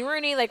Colleen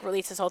Rooney like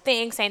released this whole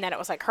thing saying that it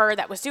was like her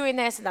that was doing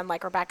this, and then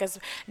like Rebecca's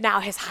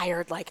now has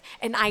hired like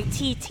an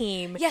IT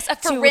team. Yes, a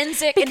to-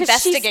 forensic because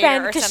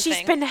investigator or because she's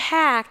something. been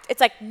hacked. It's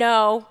like,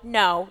 no,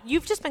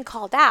 you've just been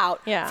called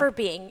out Yeah. for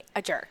being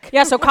a jerk.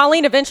 Yeah, so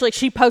Colleen eventually,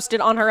 she posted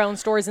on her own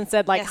stories and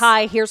said, like, Yes.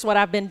 hi, here's what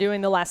I've been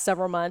doing the last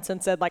several months,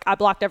 and said, like, I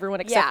blocked everyone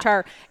except Yeah.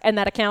 her, and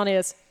that account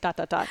is ...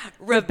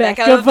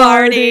 Rebecca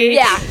Vardy.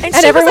 Yeah, And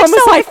she everyone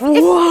was so like,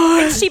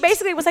 what? And she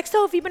basically was like,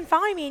 so if you've been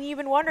following me and you've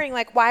been wondering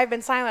like why I've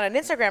been silent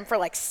on Instagram for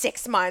like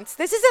 6 months,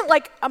 this isn't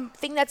like a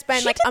thing that's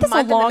been She like did a this a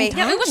month in the long making.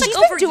 time. Yeah, it was, like, She's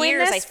over been doing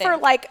years, I this for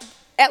think. like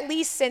at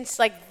least since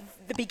like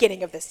the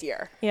beginning of this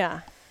year.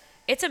 Yeah.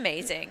 It's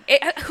amazing.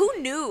 Who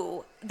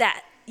knew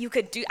that you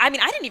could do? I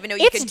mean, I didn't even know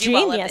you It's could do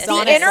all of genius, this.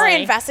 honestly. The inner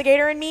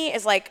investigator in me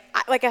is like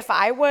if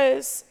I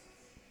was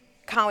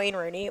Colleen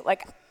Rooney,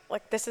 like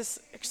this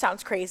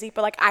sounds crazy,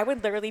 but like I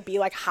would literally be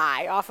like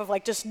high off of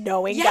like just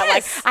knowing that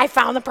like Yes. I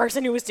found the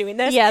person who was doing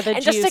this. Yeah, the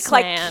and just juice to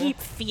like man. keep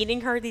feeding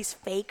her these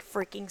fake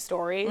freaking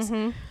stories.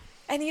 And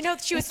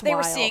It's they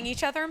were wild. seeing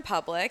each other in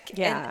public.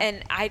 Yeah.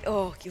 And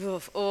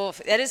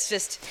that is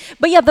just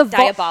But yeah,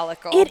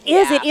 diabolical. It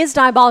is. Yeah. It is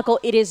diabolical.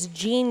 It is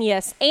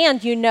genius. And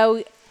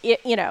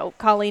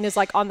Colleen is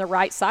like on the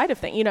right side of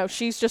things.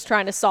 She's just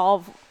trying to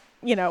solve,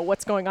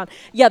 what's going on.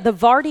 Yeah, the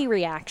Vardy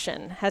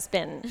reaction has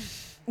been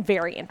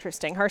very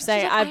interesting. Her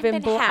saying, like, I've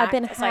been hacked."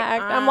 hacked. It's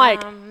like, I'm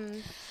like,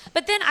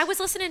 But then I was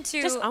listening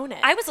to Just own it.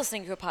 I was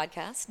listening to a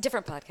podcast,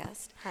 different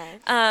podcast. Right.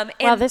 And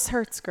wow, this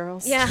hurts,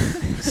 girls. yeah.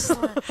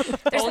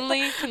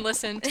 Only can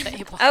listen to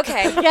the A-block.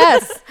 Okay.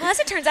 Yes. Well, as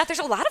it turns out, there's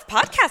a lot of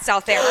podcasts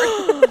out there.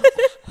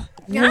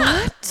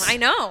 Yeah, I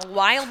know.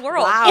 Wild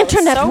world. Wow.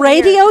 Internet so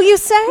radio, you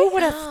say? Who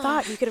would have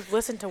thought you could have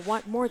listened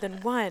to more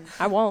than one?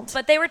 I won't.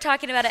 But they were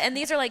talking about it, and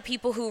these are like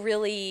people who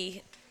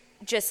really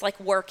just like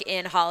work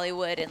in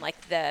Hollywood and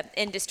like the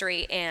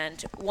industry.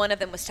 And one of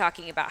them was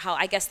talking about how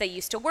I guess they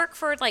used to work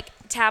for like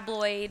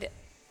tabloid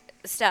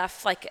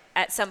stuff like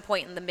at some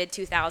point in the mid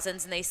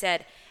 2000s, and they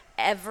said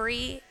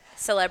every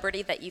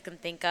celebrity that you can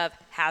think of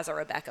has a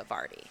Rebecca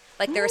Vardy.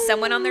 Like there is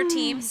someone on their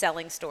team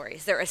selling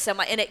stories. There is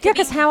someone, and it Yeah, could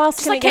because be how else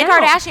Just can like it Kim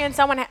get out?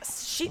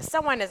 Kardashian,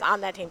 someone is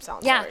on that team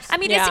selling Yeah, stories. I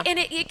mean, Yeah.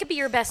 it could be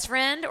your best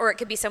friend, or it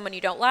could be someone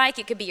you don't like.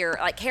 It could be your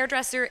like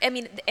hairdresser. I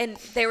mean, and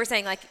they were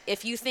saying like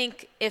if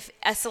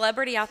a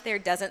celebrity out there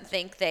doesn't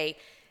think they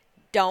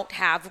don't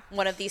have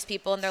one of these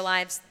people in their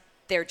lives,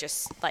 they're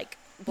just like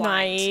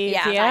blind. Naive,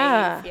 yeah.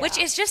 yeah. Naive, Which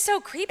is just so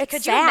creepy. It's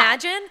Could you sad.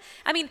 imagine?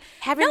 I mean,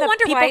 Having no the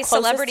wonder people why closest to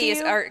celebrities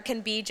you- can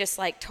be just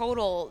like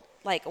total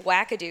like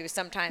wackadoos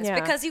sometimes Yeah.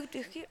 because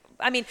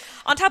I mean,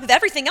 on top of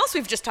everything else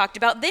we've just talked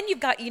about, then you've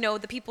got,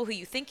 the people who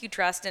you think you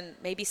trust and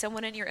maybe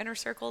someone in your inner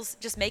circles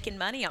just making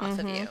money off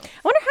of you.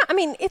 I wonder how, I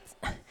mean,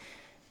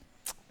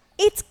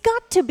 it's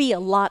got to be a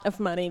lot of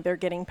money they're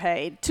getting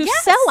paid to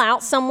sell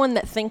out someone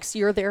that thinks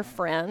you're their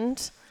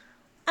friend.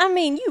 I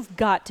mean, you've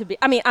got to be,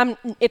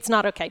 it's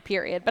not okay,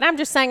 period. But I'm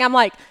just saying,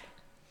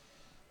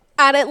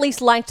 I'd at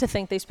least like to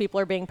think these people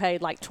are being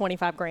paid like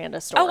 $25,000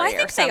 a story. Oh, I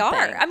think they something.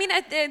 are. I mean, I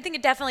think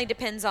it definitely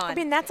depends on. I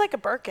mean, that's like a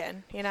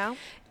Birkin, you know?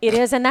 It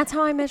is, and that's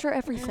how I measure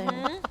everything.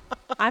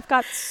 I've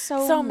got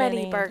so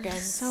many Birkins.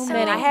 So I many.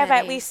 mean, I have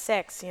at least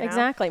 6, you know?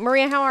 Exactly.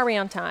 Maria, how are we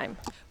on time?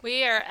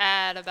 We are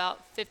at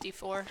about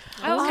 54. Okay.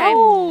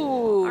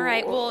 Oh. All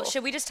right. Well,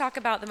 should we just talk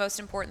about the most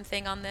important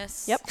thing on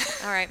this? Yep.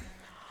 All right.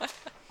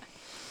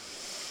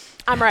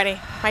 I'm ready.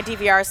 My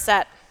DVR is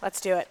set.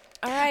 Let's do it.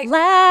 All right.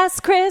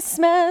 Last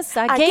Christmas,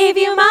 I gave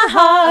you my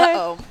heart.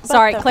 Uh-oh.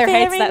 Sorry, Claire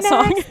hates that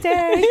song.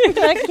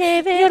 I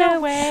gave it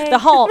away. The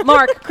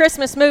Hallmark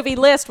Christmas movie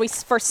list. We,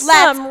 for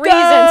some reason,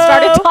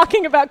 started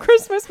talking about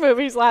Christmas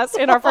movies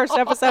in our first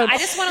episode. I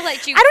just want to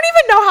let you. I don't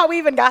even know how we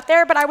even got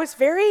there, but I was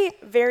very,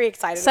 very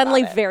excited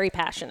Suddenly about it. very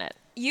passionate.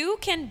 You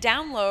can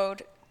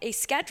download a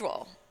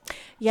schedule.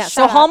 Yeah, Shut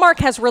so up. Hallmark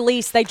has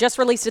they just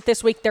released it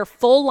this week, their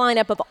full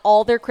lineup of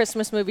all their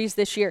Christmas movies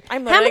this year.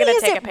 I'm How literally many gonna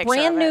is take a it picture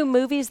brand of it. new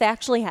movies they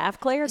actually have,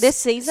 Claire, this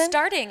season?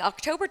 Starting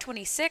October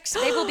 26th,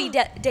 they will be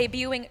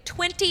debuting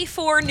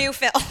 24 new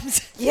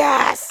films.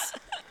 Yes.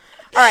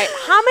 All right.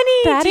 How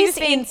many That do you is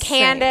think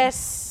insane.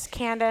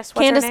 Candace, what's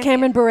her Candace name?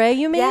 Cameron Bure,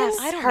 you mean? Yes.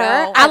 I don't her.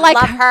 know. I like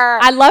love her.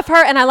 I love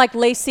her, and I like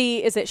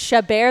Lacey. Is it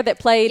Chabert that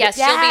played? Yes.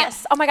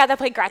 Yes. Oh my God, that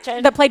played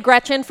Gretchen. That played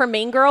Gretchen from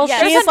Mean Girls.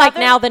 Yes. She There's is like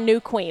another- now the new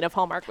queen of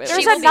Hallmark movies.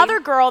 There's She will be. another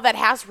girl that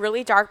has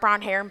really dark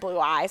brown hair and blue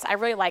eyes. I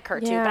really like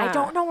her too, but Yeah. I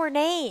don't know her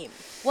name.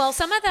 Well,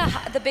 some of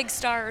the big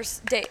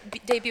stars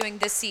debuting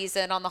this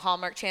season on the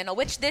Hallmark Channel,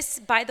 which this,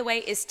 by the way,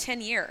 is 10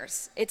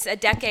 years. It's a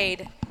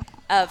decade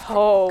of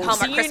Hallmark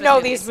so you Christmas know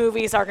movies. these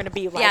movies are going to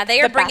be like Yeah, they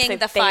are the best bringing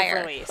the they've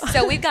fire. released.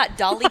 So we've got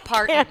Dolly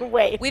Parton. Can't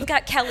wait. We've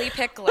got Kelly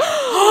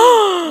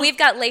Pickler. We've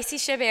got Lacey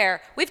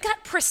Chabert. We've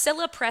got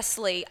Priscilla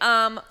Presley.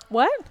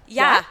 What?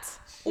 Yeah. What?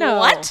 No.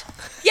 What?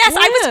 Yes,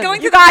 I was When? going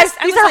through You the guys, list.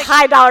 I these was are like,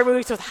 high-dollar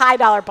movies with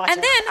high-dollar budgets.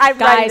 And then- I'm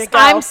ready Guys, to go.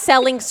 I'm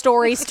selling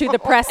stories to the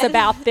press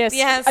about this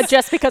Yes.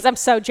 just because I'm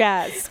so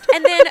jazzed.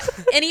 And then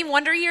any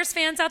Wonder Years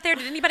fans out there?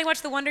 Did anybody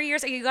watch the Wonder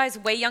Years? Are you guys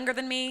way younger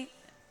than me?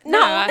 No,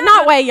 I-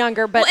 not way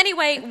younger, but Well,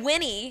 anyway,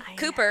 Winnie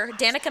Cooper,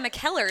 Danica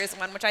McKellar is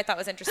one, which I thought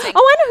was interesting.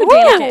 oh, I know who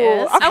Ooh,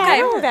 Danica is. okay, I Okay.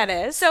 know who that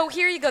is. So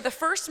here you go. The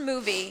first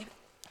movie,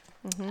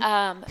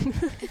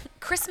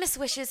 Christmas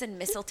Wishes and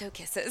Mistletoe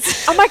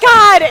Kisses. Oh my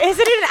God, is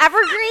it an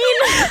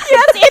evergreen?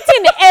 Yes, it's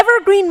in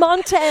Evergreen,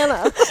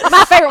 Montana.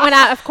 My favorite one,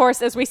 of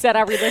course, as we said,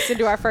 I re-listened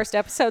to our first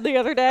episode the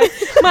other day.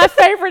 My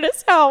favorite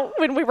is how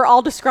when we were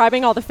all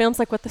describing all the films,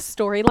 like what the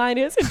storyline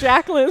is, and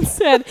Jacqueline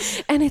said,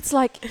 and it's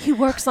like, he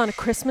works on a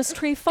Christmas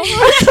tree farm.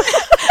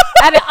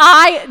 And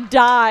I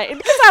died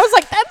because I was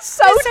like, that's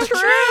so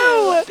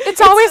true.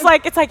 It's always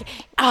like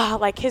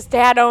like his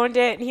dad owned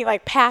it and he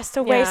like passed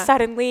away Yeah.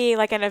 suddenly,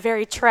 like in a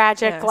very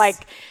tragic Yes. like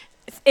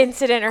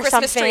incident or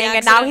Christmas tree something,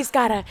 and now accident. he's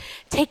got to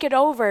take it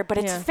over, but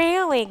it's Yeah.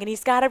 failing and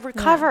he's got to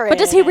recover it. But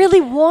does he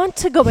really want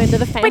to go into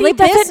the family he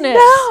doesn't business?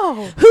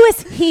 know. Who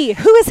is he?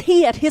 Who is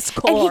he at his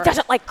core? And he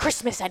doesn't like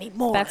Christmas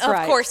anymore. That's Of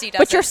right. course he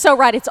But you're doesn't. so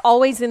right. It's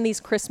always in these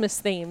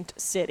Christmas-themed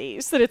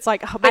cities that it's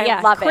like, oh, but I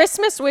yeah, love it.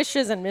 Christmas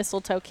wishes and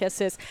mistletoe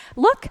kisses.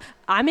 Look,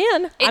 I'm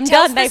in. It I'm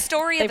tells done. the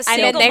story of a I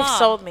know single they've mom.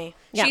 sold me.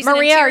 Yeah. She's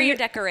Maria, an are interior you-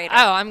 decorator.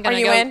 Oh, I'm gonna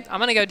you go. in? I'm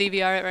gonna go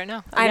DVR it right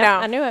now. I Yep, know.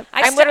 I knew it.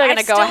 I'm literally going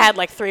to go ahead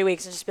like 3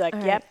 weeks and just be like,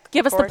 yep.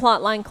 Give us the forward.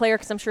 plot line, Claire,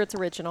 because I'm sure it's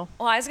original.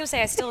 Well, I was going to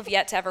say I still have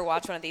yet to ever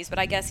watch one of these, but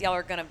I guess y'all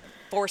are going to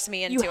force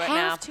me into You it have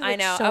now. to. I It's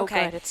know. so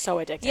okay. good. It's so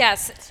addictive.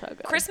 Yes. So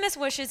good. Christmas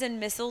Wishes and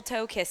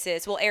Mistletoe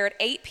Kisses will air at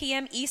 8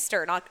 p.m.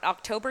 Eastern on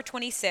October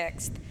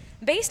 26th,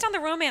 based on the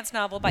romance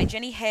novel by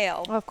Jenny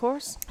Hale. Of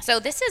course. So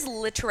this is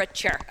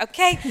literature,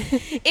 okay?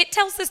 It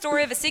tells the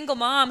story of a single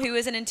mom who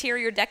is an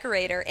interior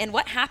decorator and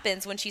what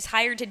happens when she's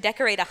hired to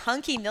decorate a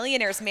hunky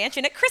millionaire's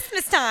mansion at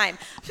Christmas time.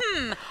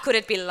 Could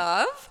it be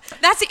love?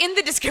 That's in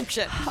the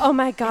description. Oh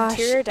my gosh.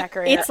 Interior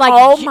decorator. It's like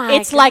Oh my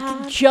it's like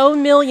God. Joe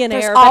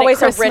Millionaire. There's but at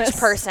always a rich Christmas.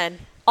 person.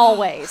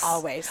 Always.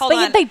 Always. Hold But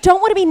on. yet they don't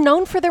want to be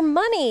known for their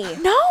money.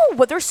 No,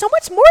 but there's so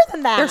much more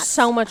than that. There's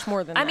so much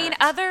more than I that. mean,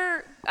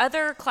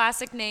 other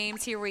classic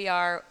names, here we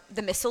are,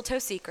 The Mistletoe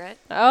Secret,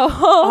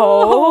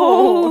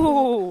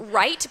 oh.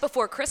 Right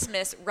Before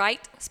Christmas, Right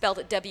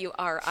spelled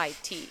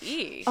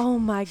W-R-I-T-E. Oh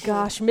my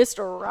gosh,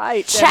 Mr.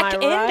 Right. Check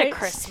am I into right?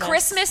 Christmas.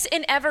 Christmas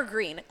in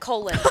Evergreen,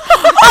 colon.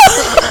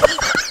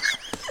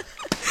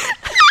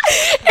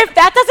 If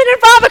that doesn't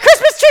involve a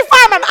Christmas tree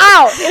farm, I'm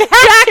out. It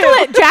has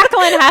to.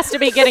 Jacqueline has to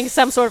be getting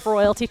some sort of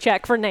royalty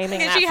check for naming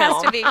that She has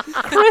film. to be.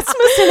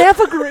 Christmas in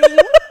Evergreen.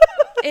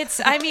 It's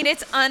and then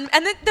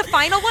the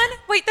final one,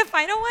 the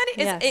final one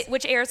is Yes.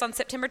 which airs on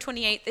September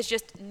 28th, is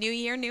just New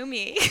Year, New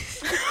Me.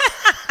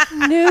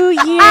 New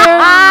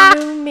year,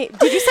 new me.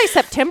 Did you say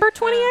September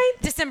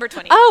 28th? December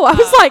 28th. Oh, I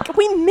was like,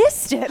 we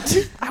missed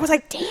it. I was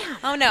like, damn.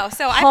 Oh no!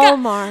 So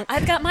Hallmark.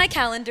 I've got my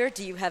calendar.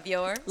 Do you have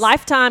yours?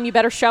 Lifetime, you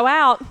better show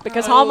out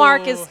because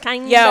Hallmark is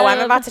kind of. Yo, I'm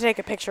about to take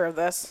a picture of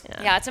this.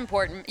 Yeah, it's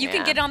important. You can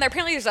Yeah. get it on there.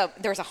 Apparently,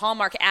 there's a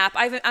Hallmark app.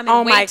 I'm in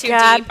Oh way my too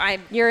God.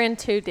 deep. You're in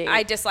too deep.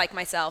 I dislike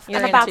myself. You're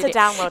I'm in about too to deep.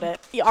 download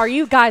it. Are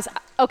you guys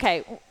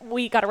okay?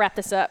 We got to wrap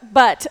this up.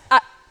 But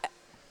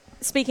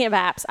speaking of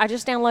apps, I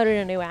just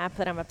downloaded a new app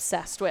that I'm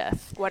obsessed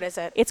with. What is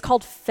it? It's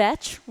called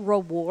Fetch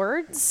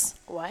Rewards.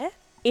 What?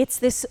 It's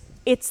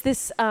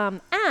this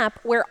app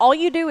where all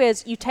you do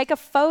is you take a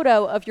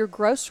photo of your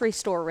grocery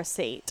store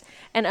receipt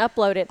and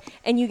upload it,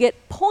 and you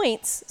get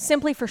points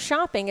simply for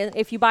shopping. And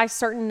if you buy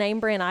certain name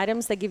brand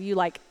items, they give you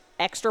like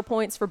extra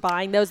points for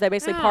buying those. They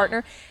basically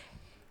partner.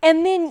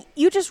 And then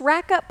you just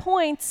rack up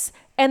points,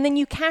 and then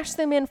you cash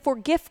them in for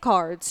gift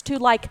cards to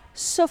like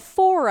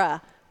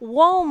Sephora,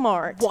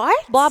 Walmart.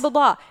 What? Blah, blah,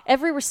 blah.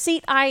 Every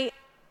receipt I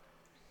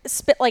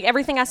spent, like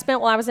everything I spent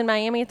while I was in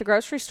Miami at the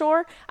grocery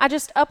store, I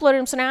just uploaded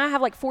them. So now I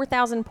have like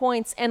 4,000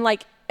 points, and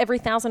like every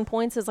 1,000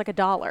 points is like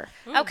 $1.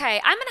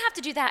 Okay, I'm gonna have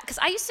to do that because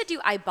I used to do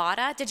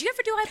Ibotta. Did you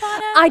ever do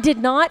Ibotta? I did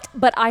not,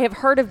 but I have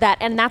heard of that,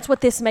 and that's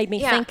what this made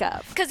me think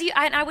of. Because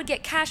I would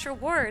get cash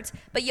rewards,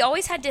 but you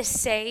always had to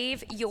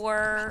save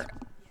your.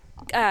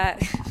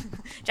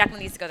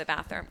 Jacqueline needs to go to the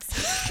bathroom.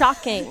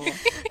 Shocking.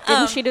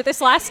 Didn't she do this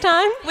last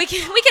time? We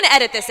can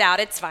edit this out.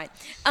 It's fine.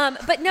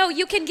 But no,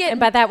 you can get. And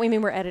by that we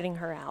mean we're editing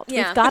her out.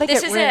 Yeah, We've got to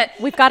this get is rid. it.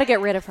 We've got to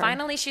get rid of her.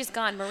 Finally, she's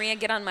gone. Maria,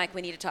 get on mic.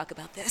 We need to talk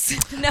about this.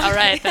 No. All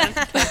right, then.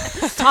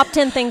 Top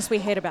 10 things we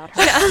hate about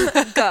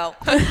her. Go.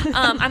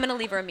 I'm going to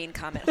leave her a mean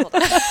comment. Hold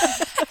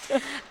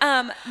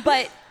on.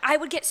 But I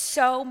would get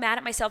so mad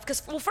at myself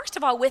because, well, first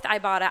of all, with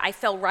Ibotta, I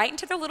fell right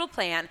into their little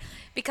plan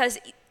because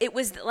it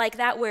was like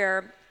that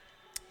where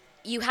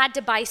you had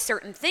to buy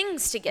certain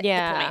things to get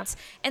the points.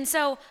 And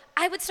so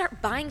I would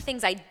start buying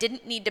things I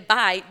didn't need to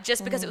buy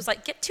just because it was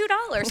like, get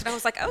 $2. And I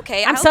was like,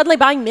 okay. I'm suddenly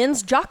buying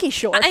men's jockey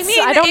shorts. I mean,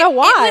 I don't know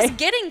why. It was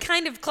getting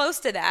kind of close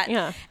to that.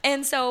 Yeah.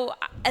 And so,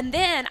 and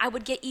then I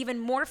would get even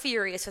more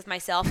furious with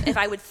myself if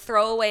I would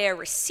throw away a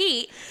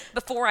receipt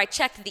before I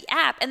checked the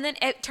app. And then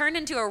it turned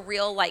into a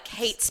real like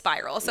hate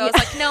spiral. So I was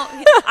like, no,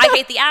 I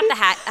hate the app. The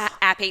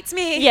app hates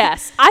me.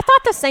 Yes. I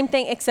thought the same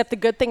thing, except the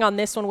good thing on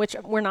this one, which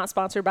we're not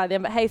sponsored by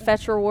them, but hey,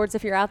 Fetch Rewards,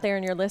 if you're out there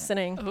and you're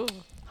listening,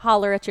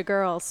 holler at your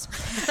girls.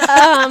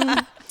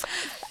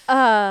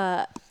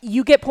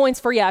 You get points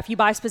for, if you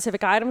buy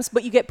specific items,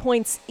 but you get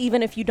points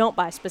even if you don't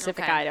buy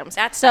specific items.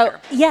 That's so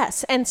better.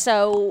 Yes. And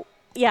so,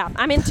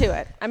 I'm into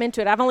it.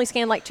 I've only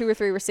scanned like 2 or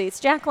 3 receipts.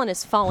 Jacqueline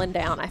has fallen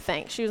down, I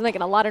think. She was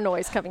making a lot of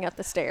noise coming up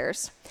the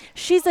stairs.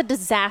 She's a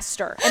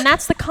disaster. And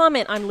that's the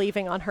comment I'm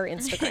leaving on her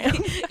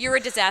Instagram. You're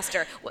a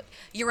disaster.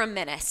 You're a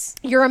menace.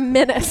 You're a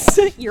menace.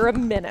 You're a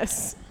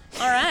menace.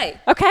 All right.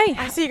 Okay.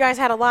 I see you guys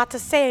had a lot to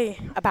say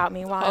about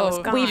me while I was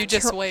gone. You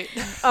just wait.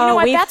 You know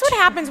what? we've That's what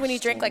happens when you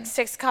drink like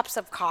 6 cups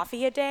of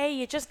coffee a day.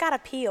 You just gotta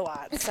pee a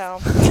lot. So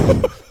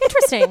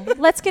Interesting.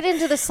 Let's get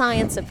into the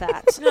science of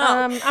that.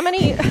 I'm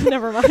gonna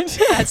never mind.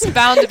 That's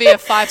bound to be a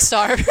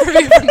 5-star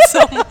review from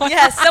someone.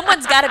 Yes,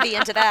 someone's got to be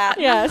into that.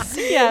 Yes.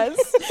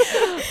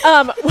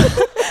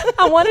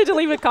 I wanted to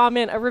leave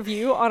a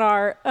review on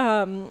our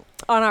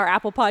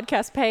Apple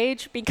Podcast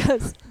page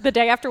because the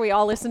day after we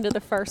all listened to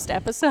the first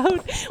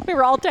episode, we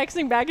were all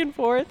texting back and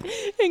forth,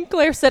 and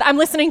Claire said, "I'm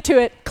listening to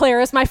it.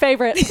 Claire is my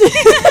favorite."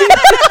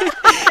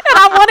 And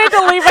I wanted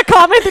to leave a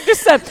comment that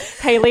just said,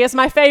 "Haley is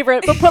my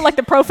favorite," but put like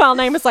the profile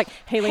name is like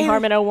Haley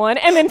Harmon 01,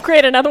 and then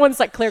create another one that's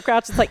like Claire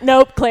Crouch. It's like,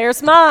 nope,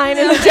 Claire's mine.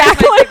 And then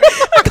Jacqueline,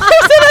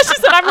 Claire said that.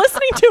 She said, "I'm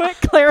listening to it.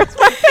 Claire is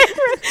my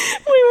favorite."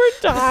 We were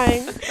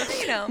dying.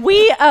 You know,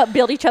 We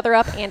build each other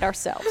up and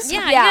ourselves.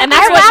 Yeah, yeah, you and know, I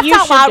that's what laughed you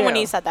out should loud do. when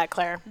you said that,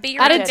 Claire. be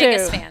your I did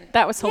biggest too. fan.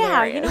 That was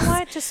hilarious. Yeah, you know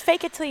what? Just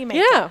fake it till you make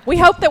it. Yeah, we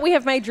hope that we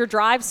have made your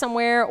drive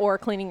somewhere or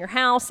cleaning your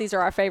house. These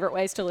are our favorite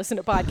ways to listen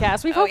to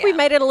podcasts. We hope yeah. we've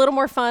made it a little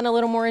more fun, a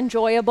little more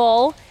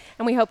enjoyable,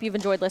 and we hope you've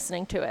enjoyed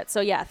listening to it.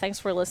 So thanks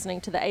for listening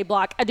to the A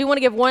Block. I do want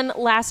to give one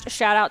last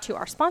shout out to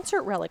our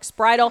sponsor, Relics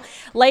Bridal.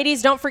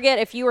 Ladies, don't forget,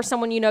 if you or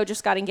someone you know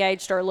just got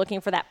engaged or are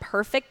looking for that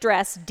perfect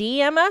dress,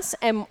 DM us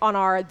and on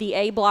our The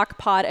A Block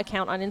Pod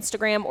account on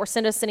Instagram, or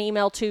send us an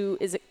email to,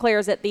 is it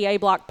Claire's at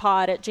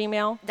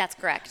theablockpod@gmail.com? That's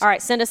correct. All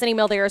right, send us an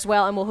email there as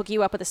well, and we'll hook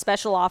you up with a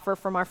special offer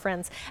from our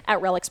friends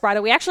at Relics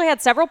Bridal. We actually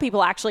had several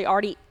people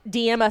already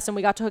DM us, and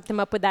we got to hook them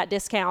up with that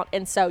discount.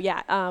 And so,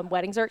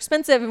 weddings are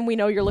expensive, and we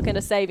know you're looking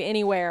to save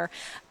anywhere.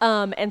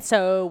 And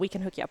so we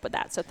can hook you up with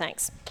that. So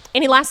thanks.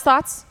 Any last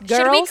thoughts, girls?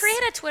 Should we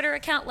create a Twitter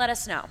account? Let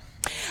us know.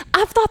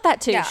 I've thought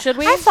that too. Yeah. Should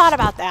we? I thought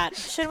about that.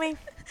 Should we?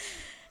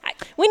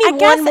 We need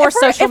one more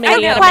social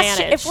media to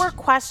manage. If we're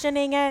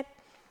questioning it,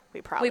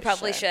 we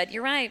probably should.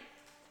 You're right.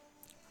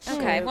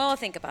 Okay, well, I'll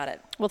think about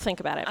it. We'll think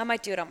about it. I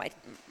might do it on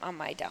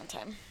my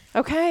downtime.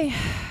 Okay.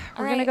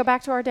 We're going to right. go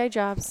back to our day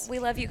jobs. We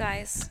love you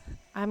guys.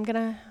 I'm going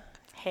to...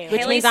 Haley.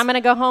 Which means I'm going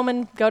to go home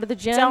and go to the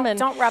gym and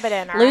don't rub it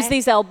in, all lose right?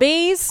 these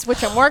LBs,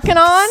 which I'm working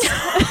on.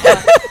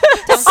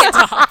 Don't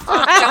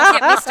Don't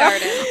get me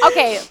started.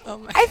 Okay,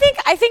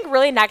 I think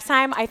really next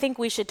time I think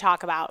we should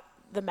talk about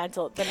the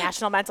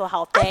National Mental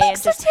Health Day think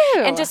so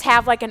too. and just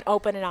have like an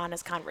open and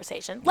honest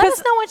conversation. Let us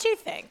know what you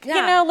think. You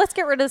know, let's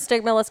get rid of the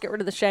stigma, let's get rid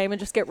of the shame, and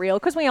just get real,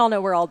 because we all know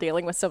we're all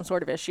dealing with some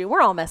sort of issue.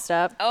 We're all messed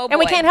up. Oh, and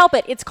we boy. can't help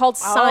it. It's called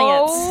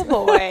science. Oh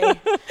boy.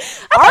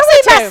 Are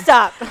we messed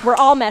up? We're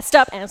all messed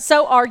up, and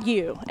so are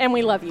you. And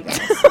we love you guys.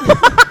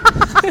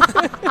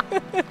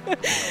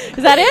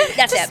 Is that it?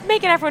 That's Just it.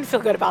 making everyone feel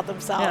good about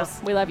themselves.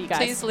 Yes, we love you guys.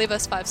 Please leave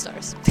us 5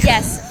 stars.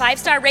 Yes,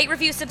 5-star rate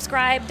review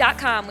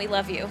subscribe.com. We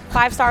love you.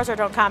 5 stars or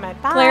don't comment.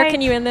 Bye. Claire,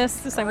 can you end this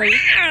the same way?